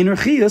without inner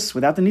chiyas,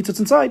 without the nitzitz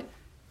inside,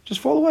 just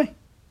fall away.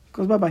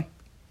 Goes bye-bye.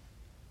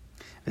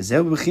 Says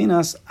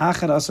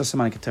Menachem,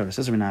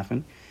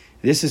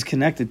 this is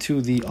connected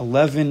to the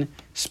 11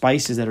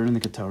 spices that are in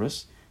the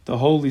Ketoros, the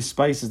holy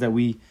spices that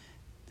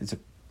it's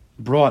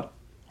brought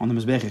on the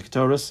Mizbech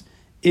Ketoros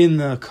in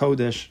the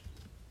Kodesh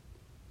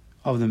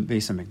of the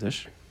Beis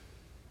HaMikdash.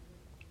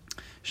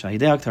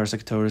 Shahidei Aktaras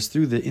Ketoros,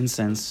 through the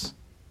incense.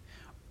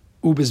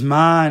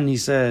 Ubizman, he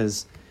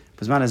says,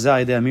 Bizman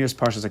Azai de Amir's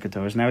Parshas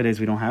HaKetoros. Nowadays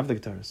we don't have the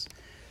Ketoros.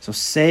 So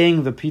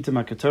saying the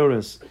Pitam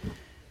HaKetoros,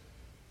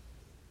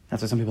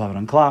 that's why some people have it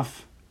on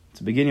cloth. It's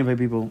the beginning by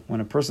people.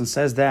 When a person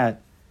says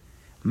that,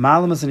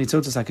 Malamas and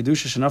Nitzotzas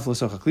HaKedusha Shenaf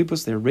L'Soch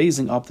HaKlipos, they're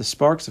raising up the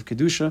sparks of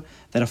Kedusha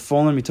that have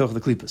fallen mitoch the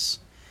Klipos.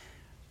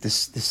 The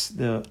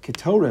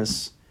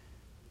Ketoros,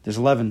 there's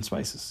 11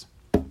 spices.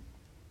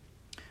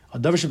 A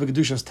Davar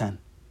Kedusha is 10.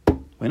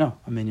 We know,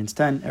 a minyan's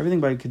 10.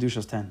 Everything by Kedusha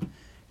is 10.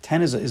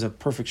 10 is a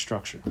perfect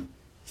structure.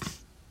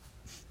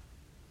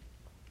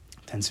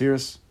 10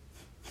 spheres,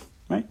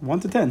 right? 1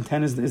 to 10.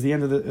 10 is the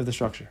end of the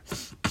structure.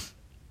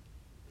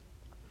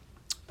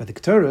 But the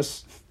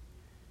Ketoros,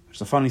 which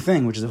is a funny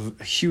thing, which is a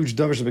huge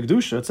davar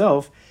shebekdusha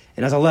itself,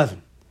 it has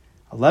 11.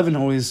 11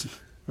 always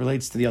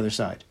relates to the other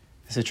side.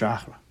 The Sitra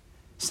Achra,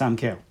 Sam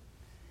Kel.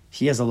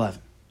 He has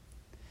 11.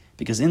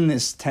 Because in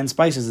this 10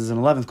 spices, there's an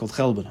 11th called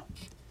Chelbana.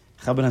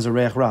 Chelbana has a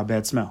reach ra,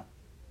 bad smell.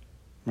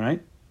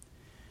 Right?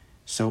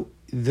 So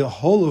the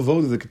whole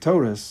avodah of the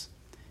Ketoros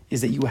is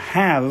that you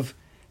have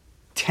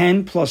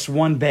 10 plus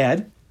 1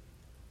 bad,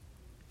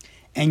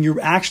 and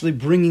you're actually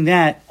bringing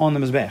that on the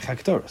Mizbech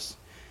HaKetoros.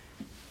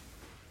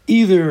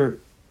 Either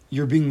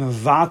you're being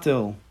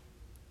mevatel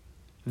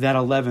that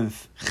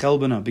 11th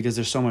chelbana because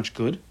there's so much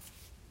good,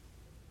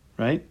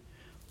 right?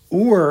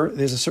 Or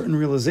there's a certain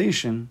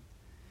realization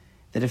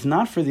that if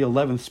not for the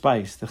 11th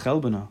spice, the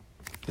chelbana,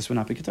 this would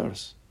not be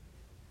Ketoros.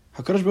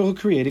 HaKadosh Baruch Hu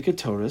created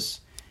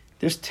Ketoros,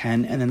 there's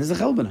 10, and then there's the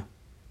chelbana.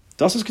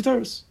 Das is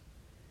Ketoros.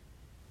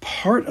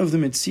 Part of the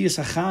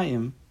Metzias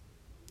HaChaim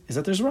is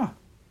that there's Ra.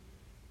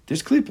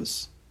 There's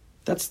Klippas.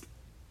 That's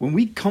when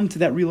we come to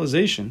that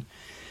realization.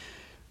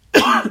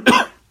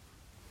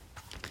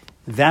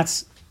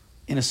 That's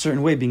in a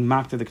certain way being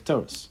mocked to the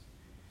Ketoros.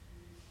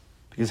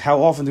 Because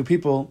how often do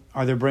people,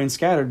 are their brains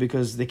scattered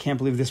because they can't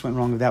believe this went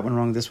wrong, that went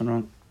wrong, this went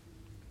wrong.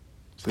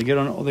 So they go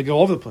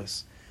all over the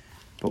place.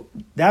 But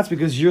that's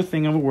because your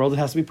thing of a world, it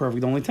has to be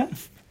perfect, only 10.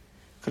 Kadosh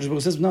Baruch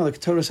Hu says, no, the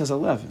Ketoros has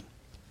 11.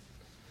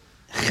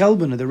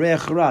 Chelbana, the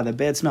reach ra, the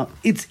bad smell,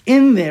 it's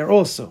in there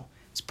also.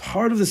 It's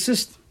part of the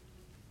system.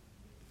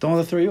 Don't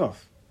let it throw you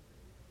off.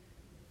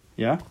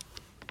 Yeah?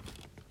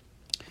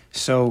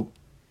 So,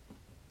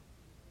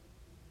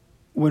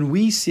 when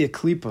we see a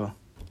klipa,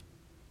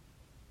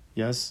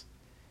 yes,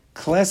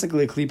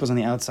 classically a klipa is on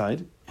the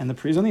outside and the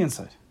pri is on the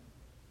inside.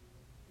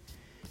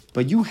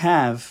 But you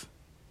have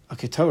a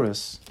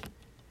ketoris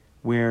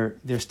where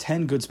there's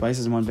 10 good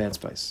spices and 1 bad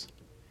spice.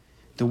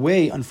 The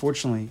way,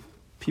 unfortunately,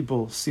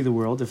 people see the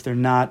world, if they're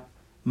not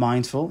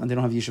mindful and they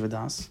don't have yeshiva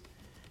das,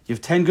 you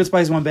have 10 good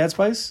spices and 1 bad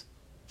spice.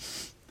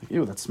 Like,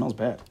 ew, that smells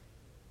bad.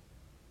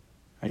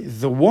 Right?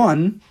 The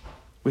 1,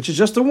 which is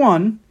just a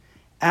 1,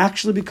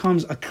 actually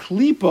becomes a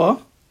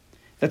klipa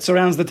that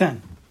surrounds the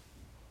 10.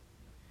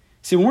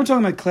 See, when we're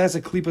talking about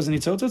classic klipas and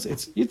nitzotzos,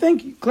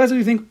 classically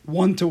you think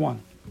 1 to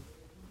 1.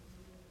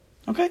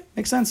 Okay,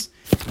 makes sense.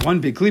 1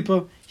 big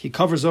klipa, he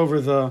covers over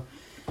the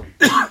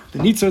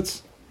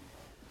nitzotz.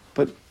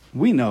 But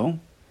we know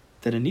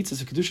that a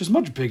nitzotz kedusha is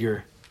much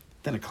bigger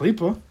than a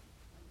klipa.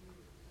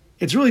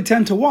 It's really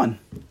 10 to 1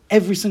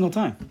 every single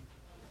time.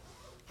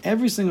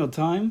 Every single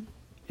time,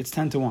 it's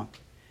 10 to 1.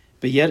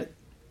 But yet,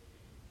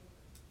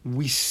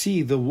 we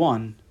see the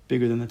 1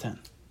 bigger than the 10.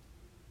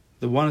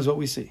 The 1 is what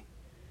we see.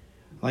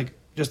 Like,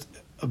 just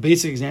a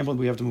basic example,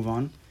 we have to move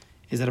on,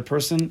 is that a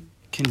person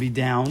can be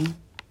down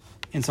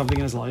in something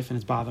in his life and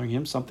it's bothering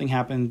him. Something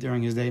happened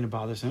during his day and it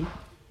bothers him.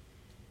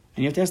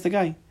 And you have to ask the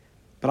guy,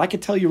 but I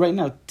could tell you right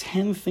now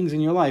 10 things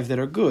in your life that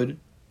are good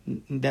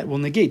that will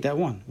negate that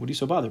 1. What are you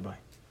so bothered by?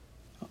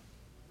 But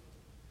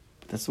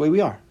that's the way we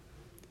are.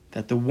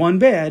 That the 1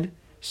 bad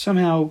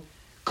somehow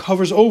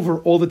covers over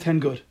all the 10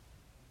 good.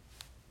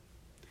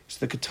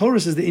 So the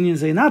Ketoris is the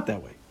Indians say not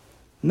that way.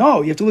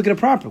 No, you have to look at it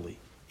properly.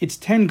 It's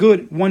 10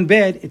 good, 1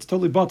 bad, it's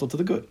totally bottled to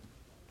the good.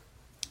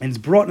 And it's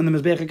brought in the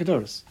Mizbeach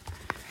HaKetoris.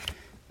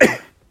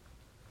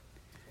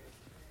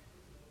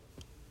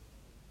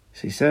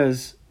 So he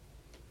says,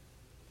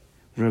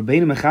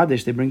 Rabbeinu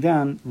Mechadish, they bring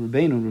down,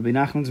 Rabbeinu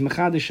Nachman's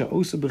Mechadish,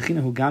 Sha'osa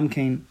Bechina Hu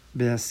Gamkein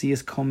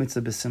Be'asiyas Kol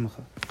Mitzvah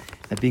B'simcha.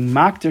 That being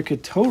Makter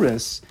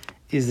Ketoris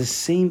is the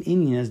same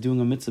Inyan as doing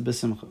a Mitzvah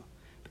B'simcha.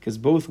 Because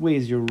both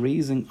ways you're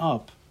raising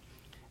up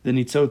the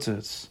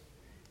nitzotzos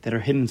that are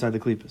hidden inside the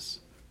klipas.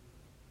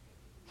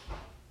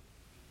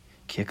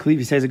 Kia klip,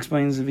 he says,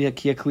 explains via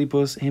kia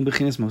klipos heim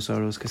bechinas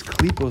mosaros, because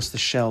klipos, the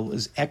shell,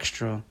 is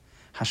extra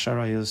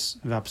hasharayos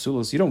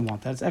v'apsulos. You don't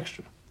want that; it's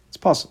extra. It's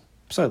possible,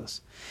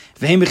 psulos.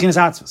 V'heim bechinas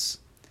atzvos.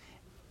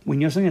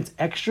 When you have something that's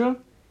extra,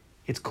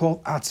 it's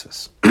called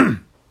atzvos.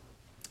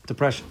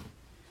 Depression.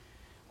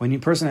 When a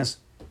person has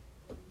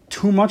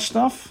too much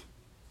stuff,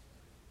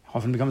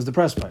 often becomes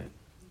depressed by it.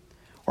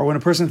 Or when a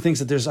person thinks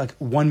that there's like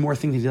one more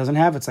thing that he doesn't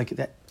have, it's like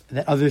that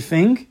other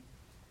thing,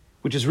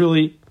 which is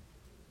really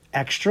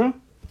extra.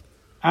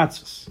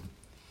 Atzvos.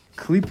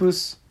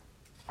 Klipos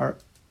are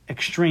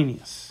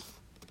extraneous.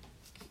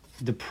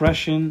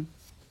 Depression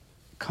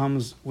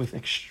comes with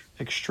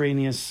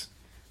extraneous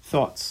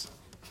thoughts.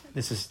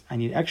 This is, I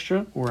need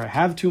extra, or I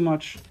have too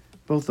much.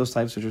 Both those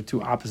types, which are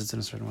two opposites in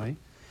a certain way.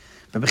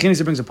 But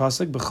Bechinis brings a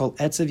pasuk, B'chol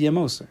etzev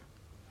yemoser.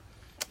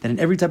 That in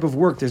every type of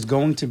work, there's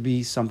going to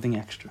be something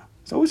extra.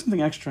 It's always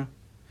something extra.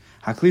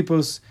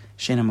 Haklipos,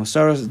 sheina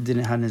mosaros,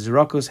 didn't have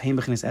nizirakos, heim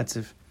bechinis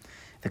etzev.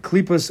 The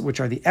klipos, which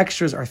are the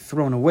extras, are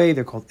thrown away.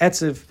 They're called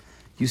etzev.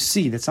 You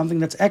see that something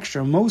that's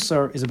extra,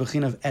 mosar, is a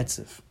bechin of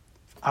etzev,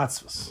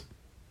 atzvos,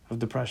 of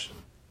depression.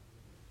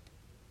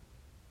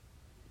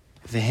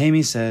 The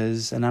Hemi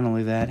says, and not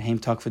only that, Haim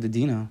talk for the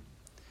Dina,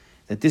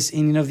 that this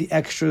Indian of the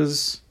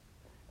extras,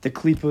 the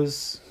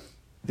klipos,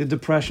 the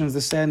depressions, the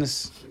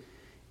sadness,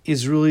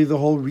 is really the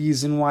whole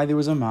reason why there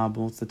was a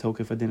mabul. It's the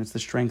tokef adin. It's the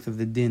strength of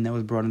the din that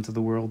was brought into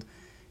the world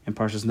in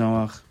Parshas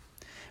Noach.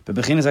 But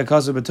bechinas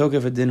hakasu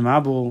b'tokef adin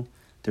mabul.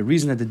 The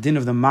reason that the din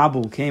of the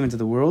mabul came into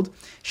the world,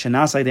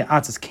 shenasai de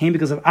atzos, came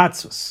because of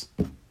atzvos.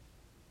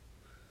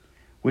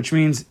 Which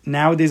means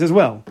nowadays as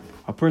well,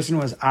 a person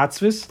who has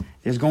atzvos,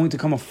 there's going to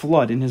come a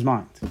flood in his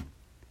mind.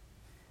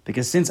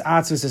 Because since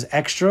atzvos is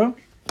extra,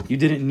 you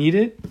didn't need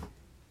it,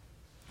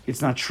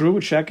 it's not true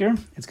with sheker,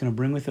 it's going to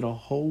bring with it a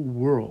whole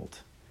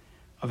world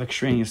of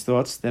extraneous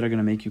thoughts that are going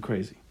to make you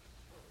crazy.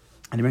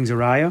 And he brings a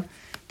raya.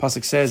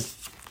 Pasuk says,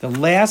 the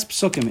last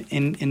psukim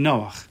in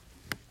Noach,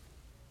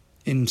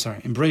 in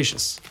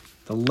Bereshis,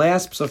 the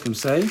last psukim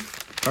say,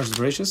 Parshas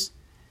Bereshis,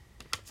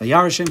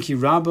 Vayarashem ki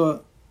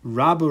rabba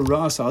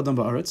ra'asa adam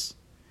ba'aretz.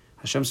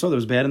 Hashem saw there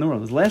was bad in the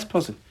world. The last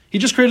pasuk, He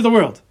just created the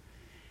world,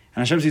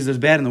 and Hashem sees there's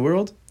bad in the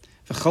world.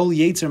 V'chol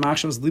yetzer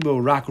machshavos libo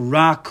rak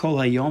kol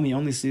hayom. He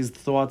only sees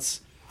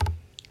thoughts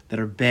that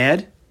are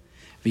bad.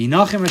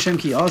 V'yinachem Hashem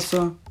ki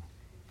asa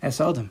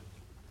es adam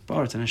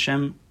ba'aretz. And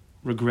Hashem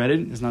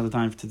regretted. It's not the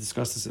time to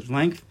discuss this at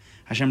length.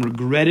 Hashem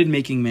regretted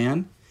making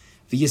man.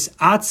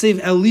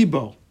 V'yisatzev el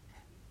libo,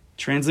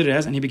 translated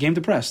as, and he became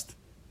depressed.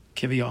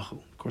 Kiviyahu.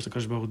 Of course, the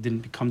Kodesh Baruch Hu didn't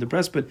become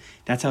depressed, but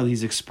that's how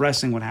he's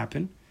expressing what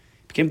happened.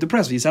 He became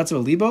depressed. V'yisatzev el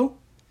libo,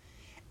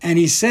 and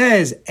he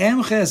says,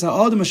 "Emches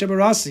ha'adam asher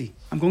barasi."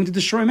 I'm going to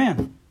destroy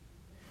man.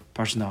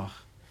 Parshas Noach,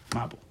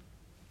 Mabul.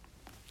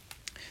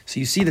 So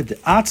you see that the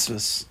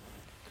atzvus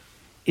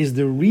is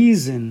the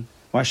reason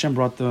why Hashem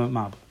brought the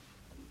Mabul.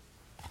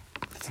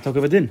 That's the talk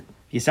of a din.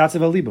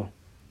 Yisatzev el libo.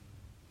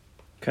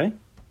 Okay.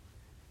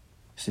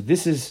 So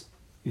this is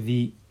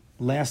the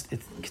last,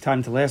 it's tied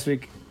into last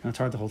week, and it's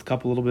hard to hold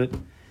cup a little bit.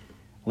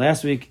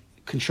 Last week,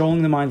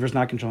 controlling the mind versus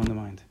not controlling the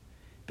mind.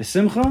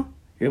 B'simcha,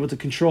 You're able to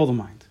control the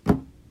mind.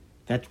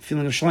 That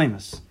feeling of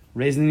shleimus,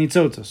 raising the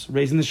nitzotos,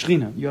 raising the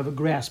shechina. You have a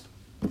grasp.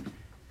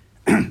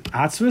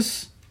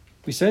 Atzvus,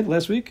 we said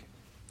last week,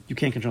 you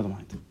can't control the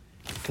mind.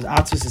 Because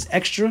atzvus is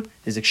extra,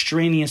 there's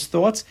extraneous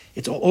thoughts,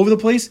 it's all over the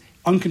place,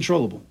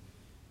 uncontrollable.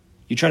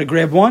 You try to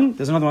grab one,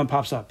 there's another one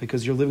pops up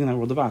because you're living in that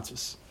world of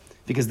atzvus.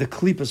 Because the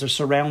klipas are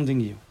surrounding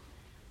you.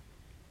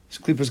 This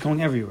klipa is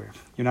going everywhere.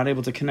 You're not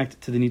able to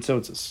connect to the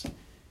nitzotos.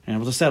 You're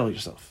not able to settle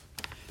yourself.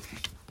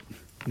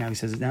 Now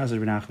says Rabbi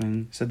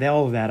Nachman, so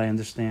all of that I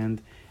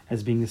understand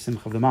as being the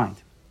simcha of the mind.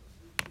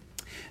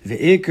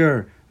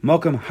 Ve'ikr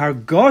mokam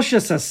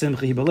hargoshas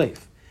simcha hi belev.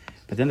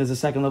 But then there's a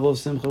second level of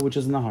simcha, which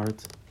is in the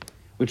heart,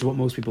 which is what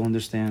most people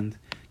understand.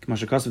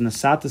 K'mashakasav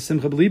nasata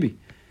simcha b'libi.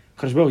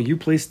 Kadosh Baruch Hu, you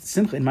placed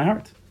simcha in my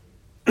heart,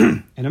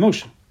 an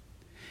emotion.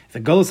 The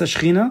golus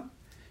hashchina,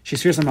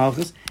 she's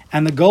malchus,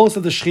 and the golus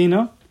of the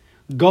shchina,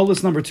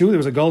 golus number 2. There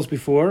was a golus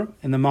before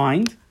in the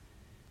mind.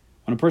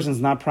 When a person is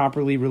not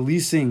properly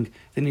releasing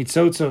the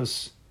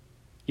nitzotzos,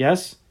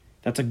 yes,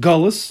 that's a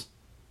golus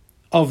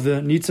of the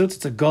nitzotz.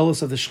 It's a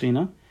golus of the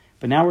shchina.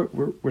 But now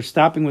we're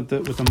stopping with the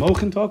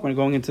mochin talk. We're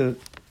going into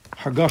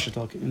hargasha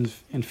talk in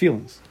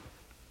feelings.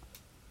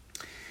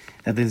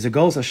 That there's a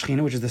golus of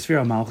shchina, which is the sphere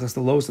of malchus,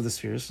 the lowest of the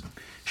spheres.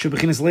 Shu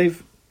bechinas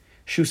leiv,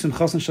 shu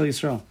simchas shel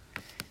Yisrael.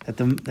 That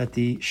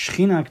the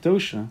shchina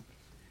akdosha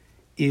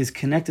is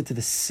connected to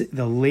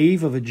the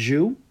lave of a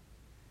Jew.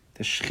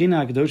 The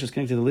Shechina HaKadosh is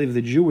connected to the lave of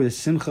the Jew, where the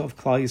simcha of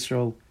Klal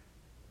Yisrael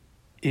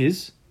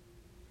is.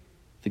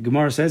 The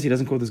Gemara says, he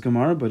doesn't quote this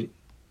Gemara, but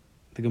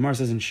the Gemara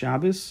says in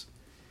Shabbos,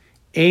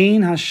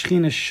 Ein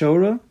HaShechina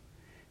Shora,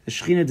 the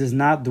Shechina does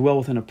not dwell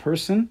within a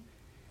person.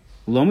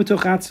 Lo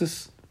mitoch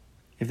atzis.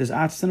 If there's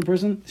atzis in a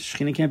person, the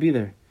Shechina can't be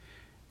there.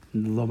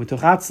 Lo mitoch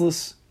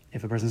atzlis.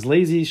 If a person's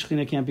lazy,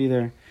 Shechina can't be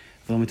there.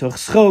 Lo mitoch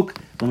schok,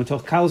 lo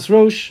mitoch kalos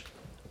rosh.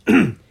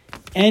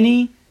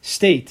 Any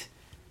state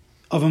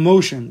of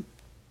emotion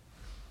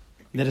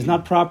that is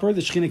not proper, the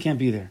Shechina can't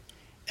be there.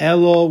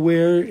 Elo,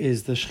 where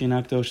is the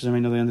Shechina Akdosh? Does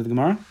everybody know the end of the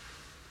Gemara?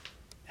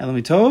 Elo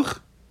mitoch,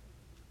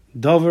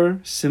 dover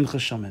simcha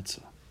shal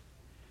mitzvah.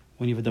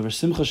 When you have a dover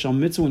simcha shal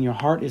mitzvah, when your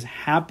heart is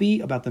happy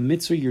about the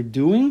mitzvah you're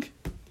doing,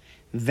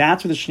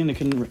 that's where the Shechina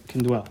can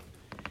dwell.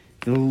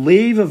 The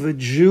lave of a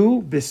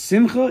Jew,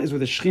 bsimcha, is where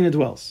the Shechina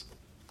dwells.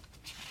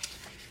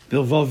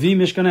 Bilvavi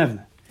mishkan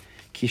evne.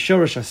 Ki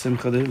shorash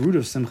simcha, the root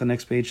of simcha,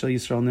 next page, shal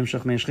Yisrael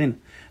nimshach mei Shechina.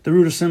 The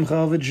root of simcha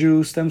of a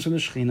Jew stems from the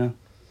Shechina.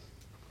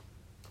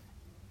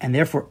 And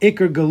therefore,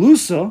 Iker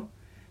Galusa,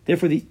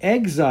 therefore the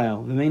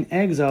exile, the main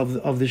exile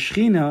of the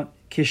Shechina,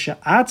 Kisha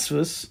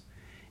Atzvus,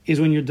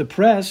 is when you're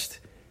depressed.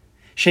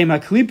 Shema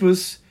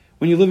Klipus,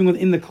 when you're living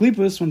within the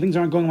Klipus, when things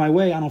aren't going my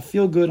way, I don't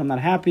feel good, I'm not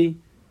happy.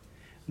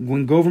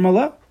 When Gover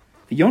Maleh,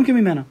 the Yon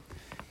Kimimena,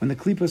 when the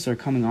Klipus are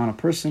coming on a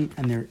person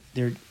and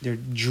they're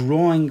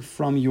drawing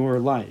from your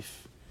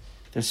life,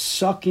 they're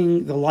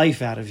sucking the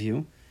life out of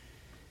you.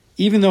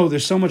 Even though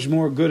there's so much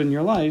more good in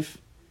your life,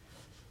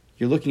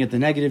 you're looking at the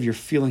negative, you're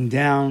feeling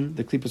down,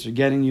 the klipas are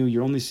getting you,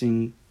 you're only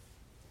seeing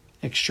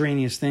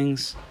extraneous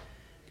things.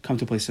 You come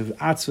to a place of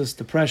atzvus,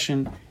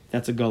 depression,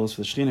 that's a gullus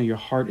for the Shechina, your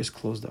heart is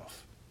closed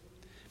off.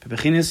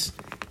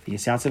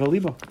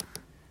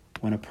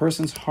 When a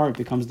person's heart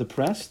becomes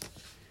depressed,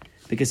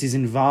 because he's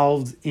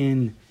involved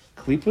in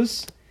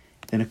klipas,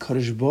 then a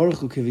Kadosh Baruch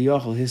Hu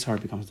kiviyachol, his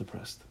heart becomes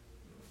depressed.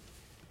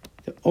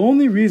 The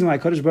only reason why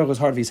Kadosh Baruch Hu's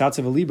heart,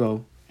 v'yisatzev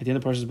alibo, at the end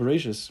of Parshas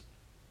Bereshis,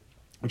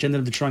 which ended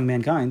up destroying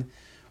mankind,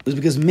 was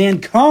because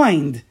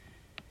mankind,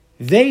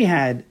 they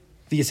had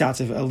the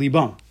Yisatzev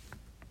Alibam,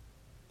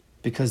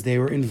 because they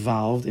were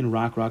involved in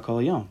Rak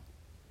Kol Yom.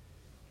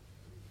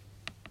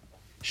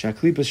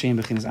 Shaklipas shein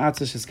bechinas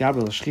atzis,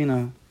 Gabriel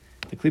Shechina,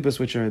 the klipas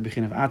which are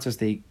bechin of atzis,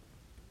 they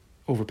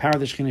overpower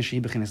the Shechina,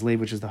 shehi bechinas leiv,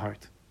 which is the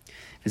heart.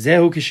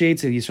 V'zehu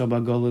kisheitzu Yisrael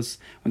ba'golus,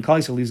 when Klal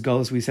Yisrael leaves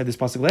Golus, we said this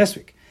pasuk last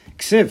week.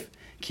 Ksiv,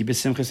 ki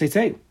bsimcha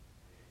seitzeu.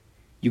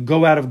 You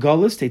go out of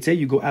Golus, Teitzei,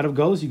 you go out of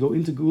Golus, you go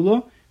into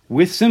Gula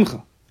with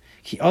Simcha.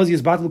 Because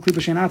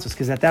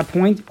at that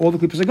point, all the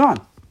Klippas are gone.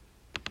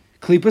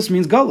 Klippas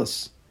means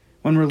Golus.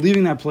 When we're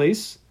leaving that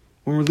place,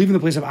 when we're leaving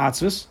the place of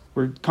Atzvus,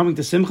 we're coming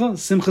to Simcha,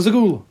 Simcha's a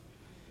Gula.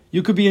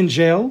 You could be in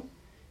jail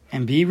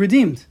and be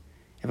redeemed.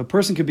 If a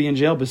person could be in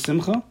jail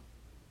b'simcha,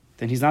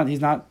 then he's not in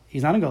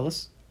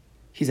Golus.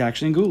 He's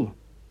actually in Gula. We're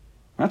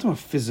not talking about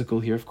physical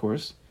here, of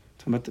course. We're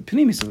talking about the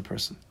pnimis of a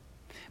person.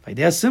 And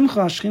when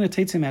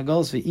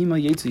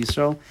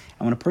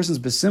a person's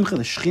b'simcha,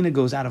 the Shechina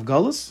goes out of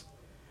Golus,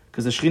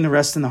 because the Shechina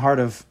rests in the heart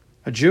of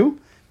a Jew,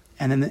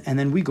 and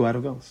then we go out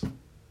of Golus.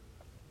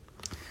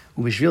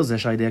 And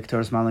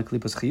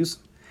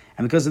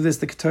because of this,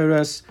 the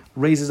Keteras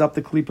raises up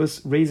the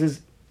Klippas,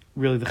 raises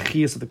really the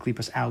Chiyas of the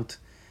Klippas out.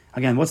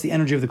 Again, what's the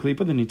energy of the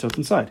Klippa? The Nitot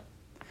inside.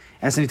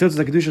 As the Nitot is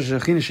the Kedusha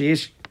Shechina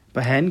Sheyesh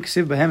Behen,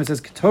 Ksiv Behem, it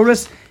says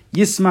Keteras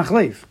Yismach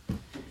Leiv.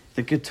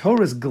 The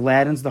Keteras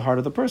gladdens the heart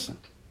of the person.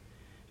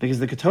 Because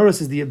the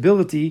Keteras is the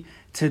ability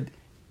to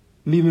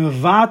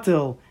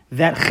mevatel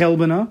that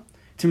chelbana,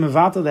 to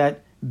mevatel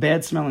that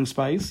bad smelling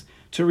spice,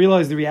 to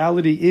realize the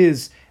reality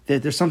is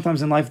that there's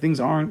sometimes in life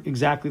things aren't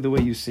exactly the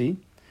way you see.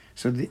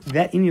 So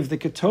that inyan of the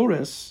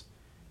Ketoris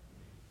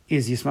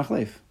is Yismach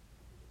Lev.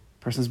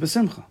 Person's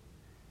bsimcha.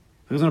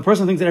 Because when a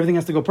person thinks that everything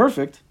has to go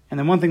perfect, and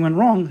then one thing went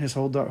wrong, his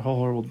whole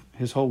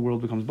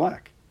world becomes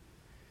black.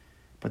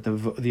 But the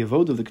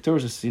avoda of the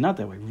Ketoris is not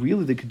that way.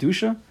 Really, by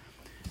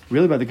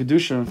the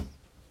Kedusha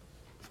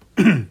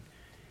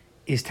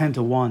is 10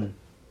 to 1.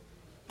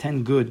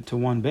 10 good to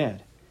 1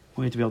 bad.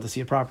 We need to be able to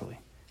see it properly.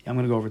 Yeah, I'm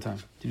going to go over time.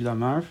 Did you do that,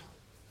 Marv?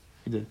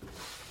 You did. So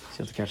you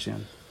have to catch the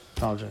end.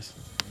 Apologize.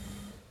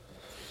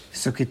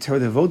 So the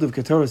avoda of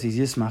Ketoris is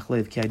Yismach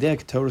Lev. Ki idea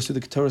Ketoris to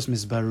the Ketoris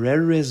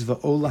misbareres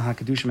va'ola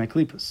hakadusha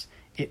ma'klipos.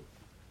 It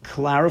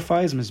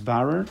clarifies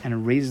misbarer and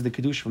erases the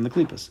kedusha from the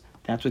klipos.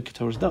 That's what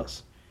Ketoris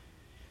does.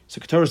 So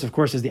Ketoris, of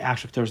course, is the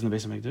actual Ketoris in the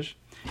base of Mikdash.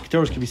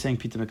 Ketoris could be saying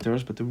Pita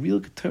Ketoris, but the real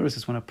Ketoris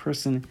is when a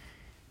person,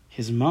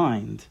 his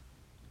mind,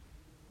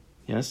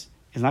 yes,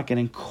 is not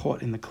getting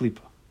caught in the klipa.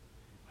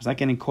 He's not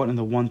getting caught in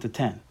the 1 to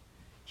 10.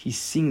 He's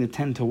seeing the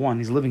 10 to 1.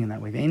 He's living in that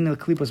way.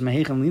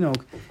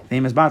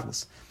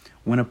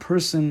 When a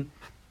person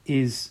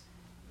is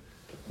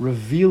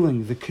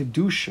revealing the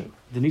kedusha,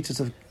 the nitzos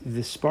of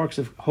the sparks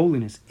of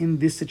holiness in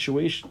this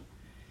situation,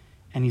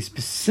 and he's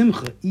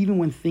bsimcha, even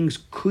when things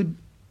could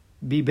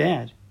be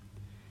bad,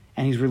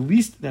 and he's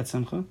released that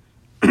simcha,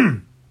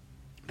 the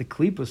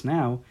klipos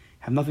now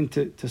have nothing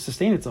to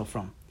sustain itself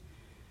from.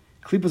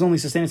 Klipos only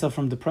sustain itself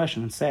from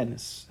depression and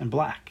sadness and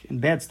black and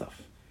bad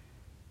stuff.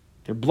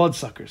 They're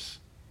bloodsuckers.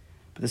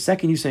 But the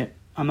second you say,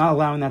 I'm not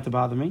allowing that to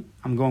bother me,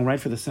 I'm going right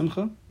for the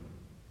simcha,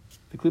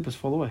 the klipos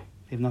fall away.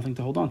 They have nothing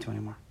to hold on to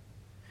anymore.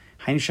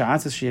 The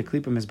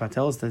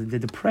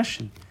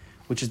depression,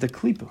 which is the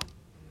klipa,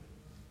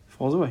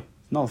 falls away,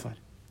 nullified.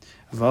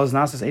 And then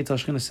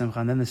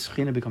the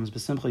Shechina becomes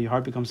bsimcha, your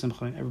heart becomes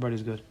simcha, and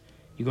everybody's good.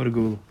 You go to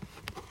Gula.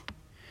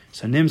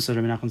 So Nimsa,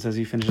 Rabbi Nachman says,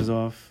 he finishes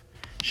off,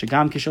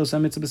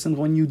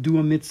 when you do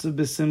a mitzvah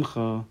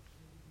b'simcha,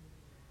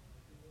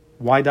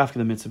 why dafka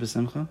the mitzvah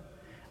b'simcha?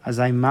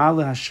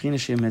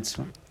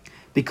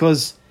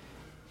 Because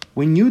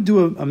when you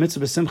do a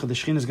mitzvah b'simcha, the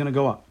Shechina is going to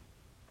go up.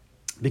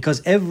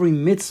 Because every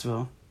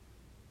mitzvah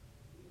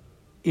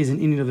is an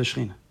inyan of the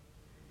Shechina.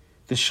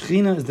 The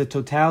Shechina is the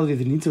totality of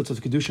the nitzotzos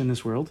of Kedusha in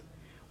this world.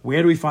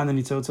 Where do we find the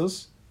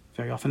nitzotzos?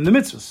 Very often in the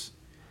mitzvahs.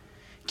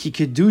 Ki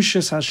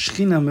Kedushas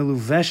HaShechina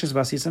meluveshes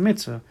b'asiyas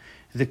mitzvah.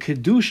 The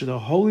Kedusha, the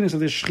holiness of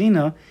the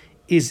Shechina,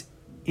 is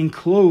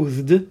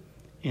enclosed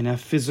in a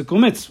physical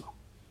mitzvah.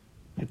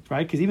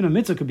 Right? Because even a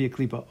mitzvah could be a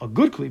klipa, a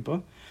good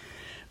klipa.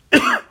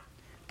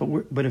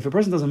 But if a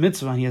person does a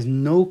mitzvah and he has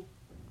no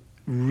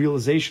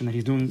realization that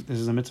he's doing this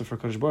is a mitzvah for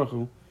Kadosh Baruch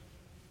Hu,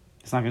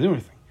 it's not going to do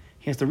anything.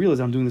 He has to realize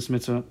I'm doing this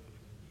mitzvah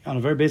on a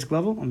very basic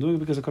level. I'm doing it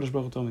because Kadosh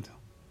Baruch Hu told me to.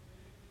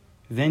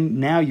 Then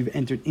now you've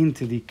entered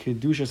into the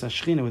Kedushas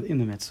HaShechina within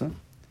the mitzvah.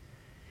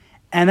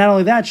 And not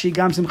only that, she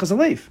gam simchas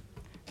alev.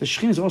 The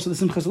Shechina is also the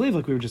simchas alev,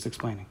 like we were just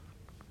explaining.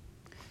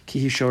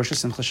 Ki hi shorish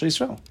simcha shel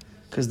Yisrael.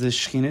 Because the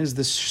Shechina is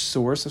the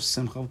source of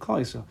simcha of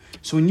Klal Yisrael.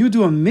 So when you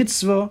do a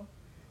mitzvah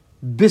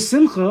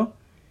b'simcha,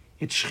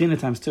 it's Shechina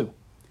times 2.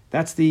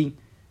 That's the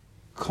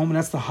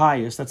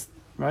highest. That's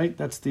right.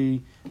 That's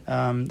the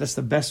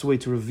best way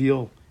to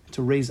reveal,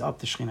 to raise up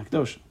the Shechina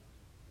Kedosha.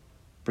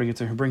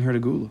 Bring her to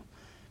Gula.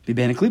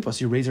 B'bein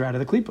klipos, you raise her out of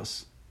the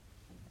klipos,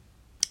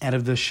 out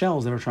of the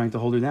shells that are trying to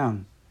hold her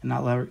down and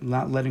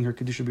not letting her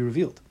kedusha be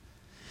revealed.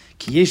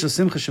 Ki yesh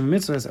simcha shem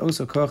mitzvah is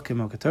also koach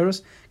kemo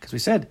ketoros, because we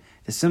said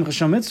the simcha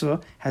shem mitzvah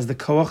has the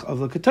koach of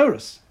the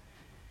ketoros.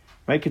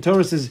 Right,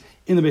 ketoros is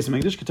in the base of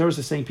English. Ketoros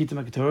is saying pita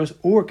ketoros,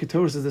 or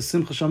ketoros is the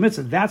simcha shem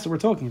mitzvah. That's what we're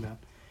talking about,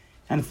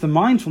 and it's the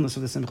mindfulness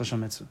of the simcha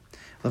shem mitzvah.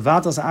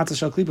 Levatas atzah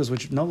shel klipos,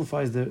 which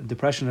nullifies the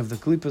depression of the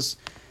klipos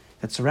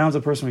that surrounds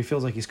a person when he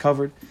feels like he's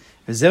covered.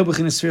 This is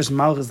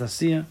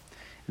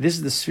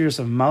the spheres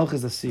of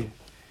Malchus Asiyah,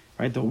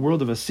 right? The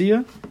world of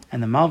Asiyah,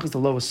 and the Malchus, the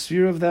lowest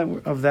sphere of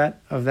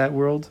that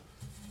world.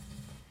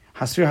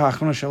 Hasfir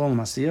ha'achrona shalom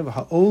Asiyah,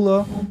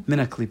 v'ha'ola min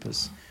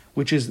ha'klipas,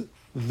 which is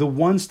the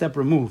one step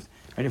removed.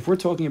 Right? If we're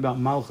talking about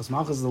Malchus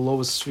is the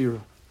lowest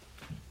sphere.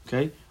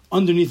 Okay,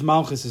 underneath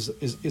Malchus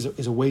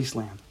is a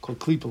wasteland called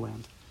Klipa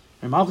land.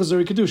 Right? Malchus is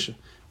already kedusha.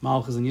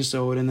 Malchus and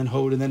Yisod, and then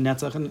Hod, and then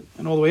Netzach,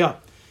 and all the way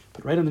up.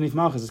 But right underneath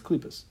Malchus is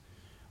Klipas.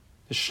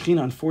 The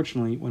Shechina,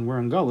 unfortunately, when we're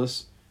in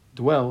Gullus,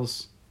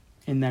 dwells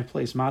in that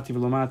place. Mati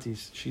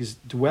v'lomatis. She's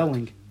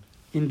dwelling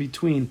in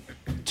between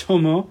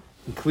Tomo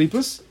and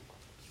Klipas,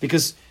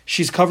 because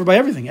she's covered by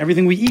everything.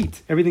 Everything we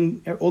eat,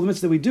 everything, all the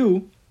mitzvahs that we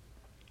do,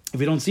 if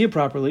we don't see it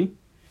properly,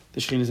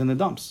 the Shechina is in the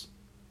dumps.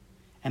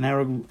 And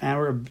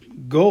our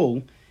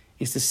goal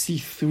is to see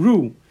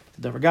through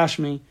the Davar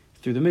Gashmi,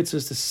 through the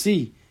mitzvahs, to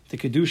see the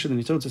Kedusha, the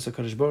Nitzotzos of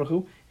HaKadosh Baruch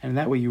Hu, and in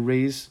that way you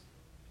raise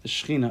the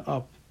Shechina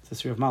up to the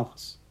sphere of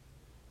Malchus.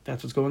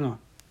 That's what's going on.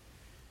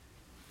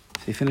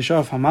 So you finish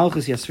off,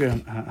 HaMalchus Yasfir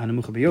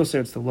HaNemucha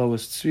B'Yoser, it's the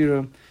lowest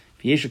sphere,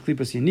 V'yesha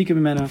Klipas Yanika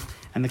B'mena,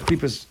 and the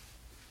Klipas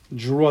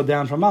draw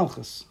down from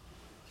Malchus.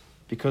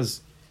 Because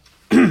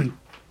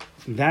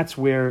that's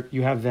where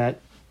you have the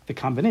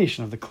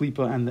combination of the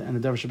Klipa and the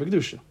Davar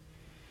Shebekdusha.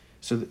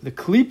 So the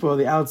Klipa,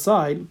 the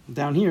outside,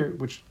 down here,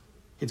 which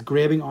it's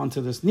grabbing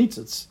onto this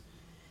Nitzitz,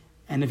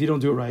 And if you don't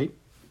do it right,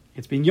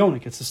 it's being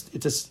yonik.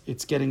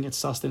 It's getting its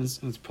sustenance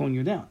and it's pulling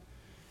you down.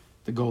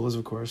 The goal is,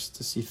 of course,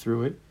 to see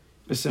through it.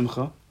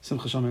 Bsimcha,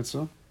 simcha shal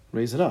mitzvah,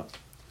 raise it up,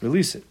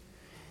 release it.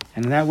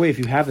 And in that way, if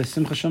you have the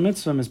simcha shal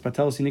mitzvah, as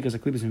patel sinikas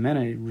klipas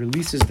mimena, it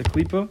releases the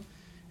klipa,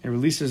 it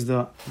releases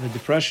the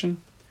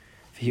depression.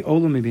 And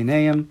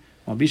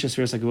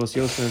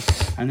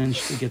then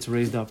it gets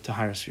raised up to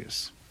higher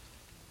spheres.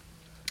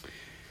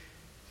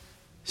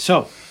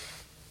 So,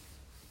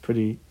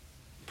 pretty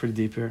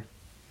deep here.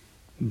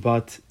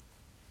 But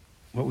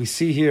what we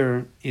see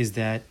here is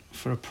that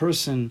for a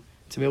person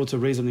to be able to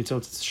raise up nitzotzos,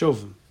 it's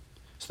Shovavim.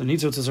 So the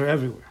nitzotzos are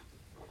everywhere.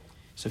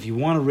 So if you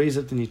want to raise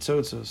up the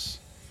nitzotzos,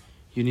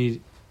 you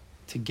need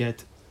to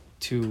get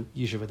to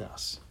Yishuv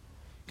Hadas.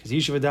 Because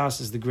Yishuv Hadas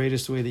is the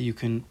greatest way that you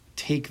can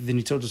take the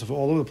nitzotzos of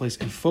all over the place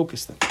and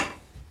focus them.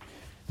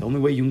 The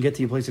only way you can get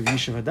to your place of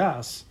Yishuv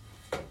Hadas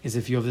is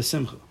if you have the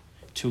simcha.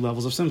 2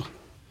 levels of simcha.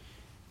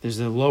 There's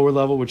the lower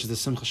level, which is the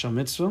simcha shal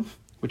mitzvah,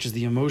 which is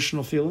the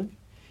emotional feeling.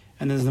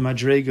 And there's the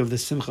madrega of the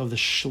simcha of the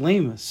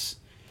shleimus.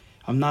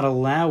 I'm not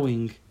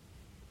allowing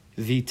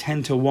the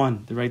 10 to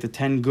 1, the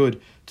 10 good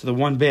to the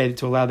 1 bad,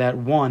 to allow that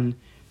 1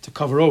 to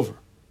cover over.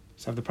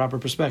 So have the proper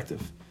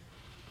perspective.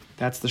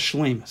 That's the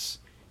shleimus.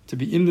 To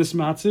be in this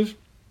matziv,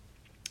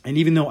 and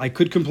even though I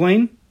could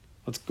complain,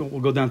 we'll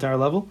go down to our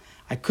level,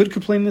 I could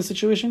complain in this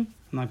situation,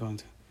 I'm not going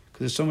to. Because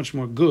there's so much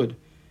more good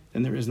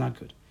than there is not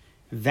good.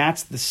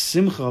 That's the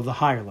simcha of the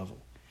higher level.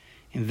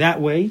 In that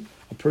way,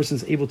 a person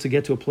is able to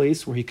get to a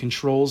place where he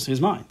controls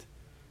his mind.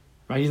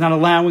 Right? He's not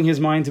allowing his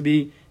mind to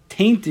be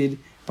tainted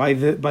by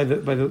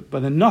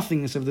the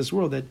nothingness of this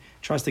world that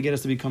tries to get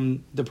us to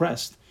become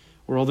depressed,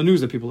 or all the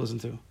news that people listen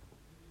to,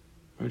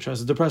 or it tries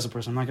to depress a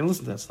person. I'm not going to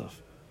listen to that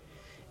stuff.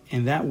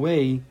 In that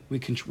way,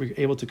 we're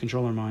able to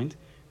control our mind.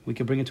 We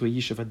can bring it to a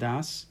Yishuv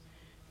Hadas.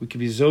 We can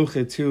be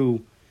zoche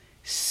to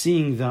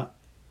seeing the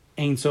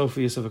Ein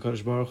Sofius of a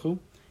Kadosh Baruch Hu,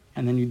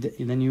 and then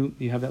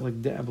you have that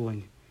like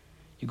dabbling.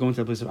 You go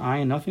into that place of I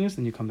and nothingness,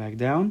 then you come back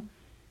down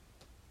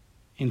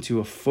into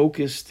a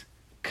focused,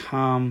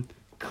 calm,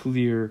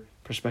 clear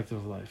perspective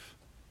of life.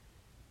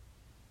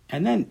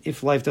 And then,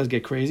 if life does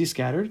get crazy,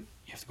 scattered,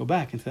 you have to go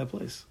back into that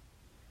place.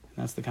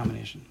 And that's the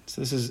combination.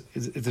 So it's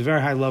a very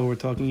high level we're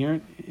talking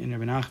here in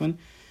Rabbi Nachman.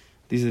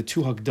 These are the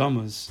 2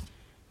 hakdamas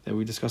that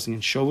we're discussing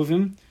in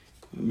Shovavim.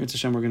 Mitzvah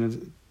Hashem, we're going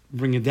to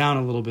bring it down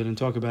a little bit and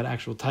talk about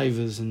actual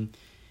taivas and,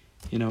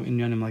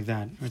 inyanim like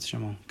that. Mitzvah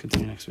Hashem, we'll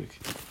continue next week.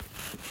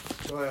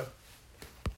 Sure.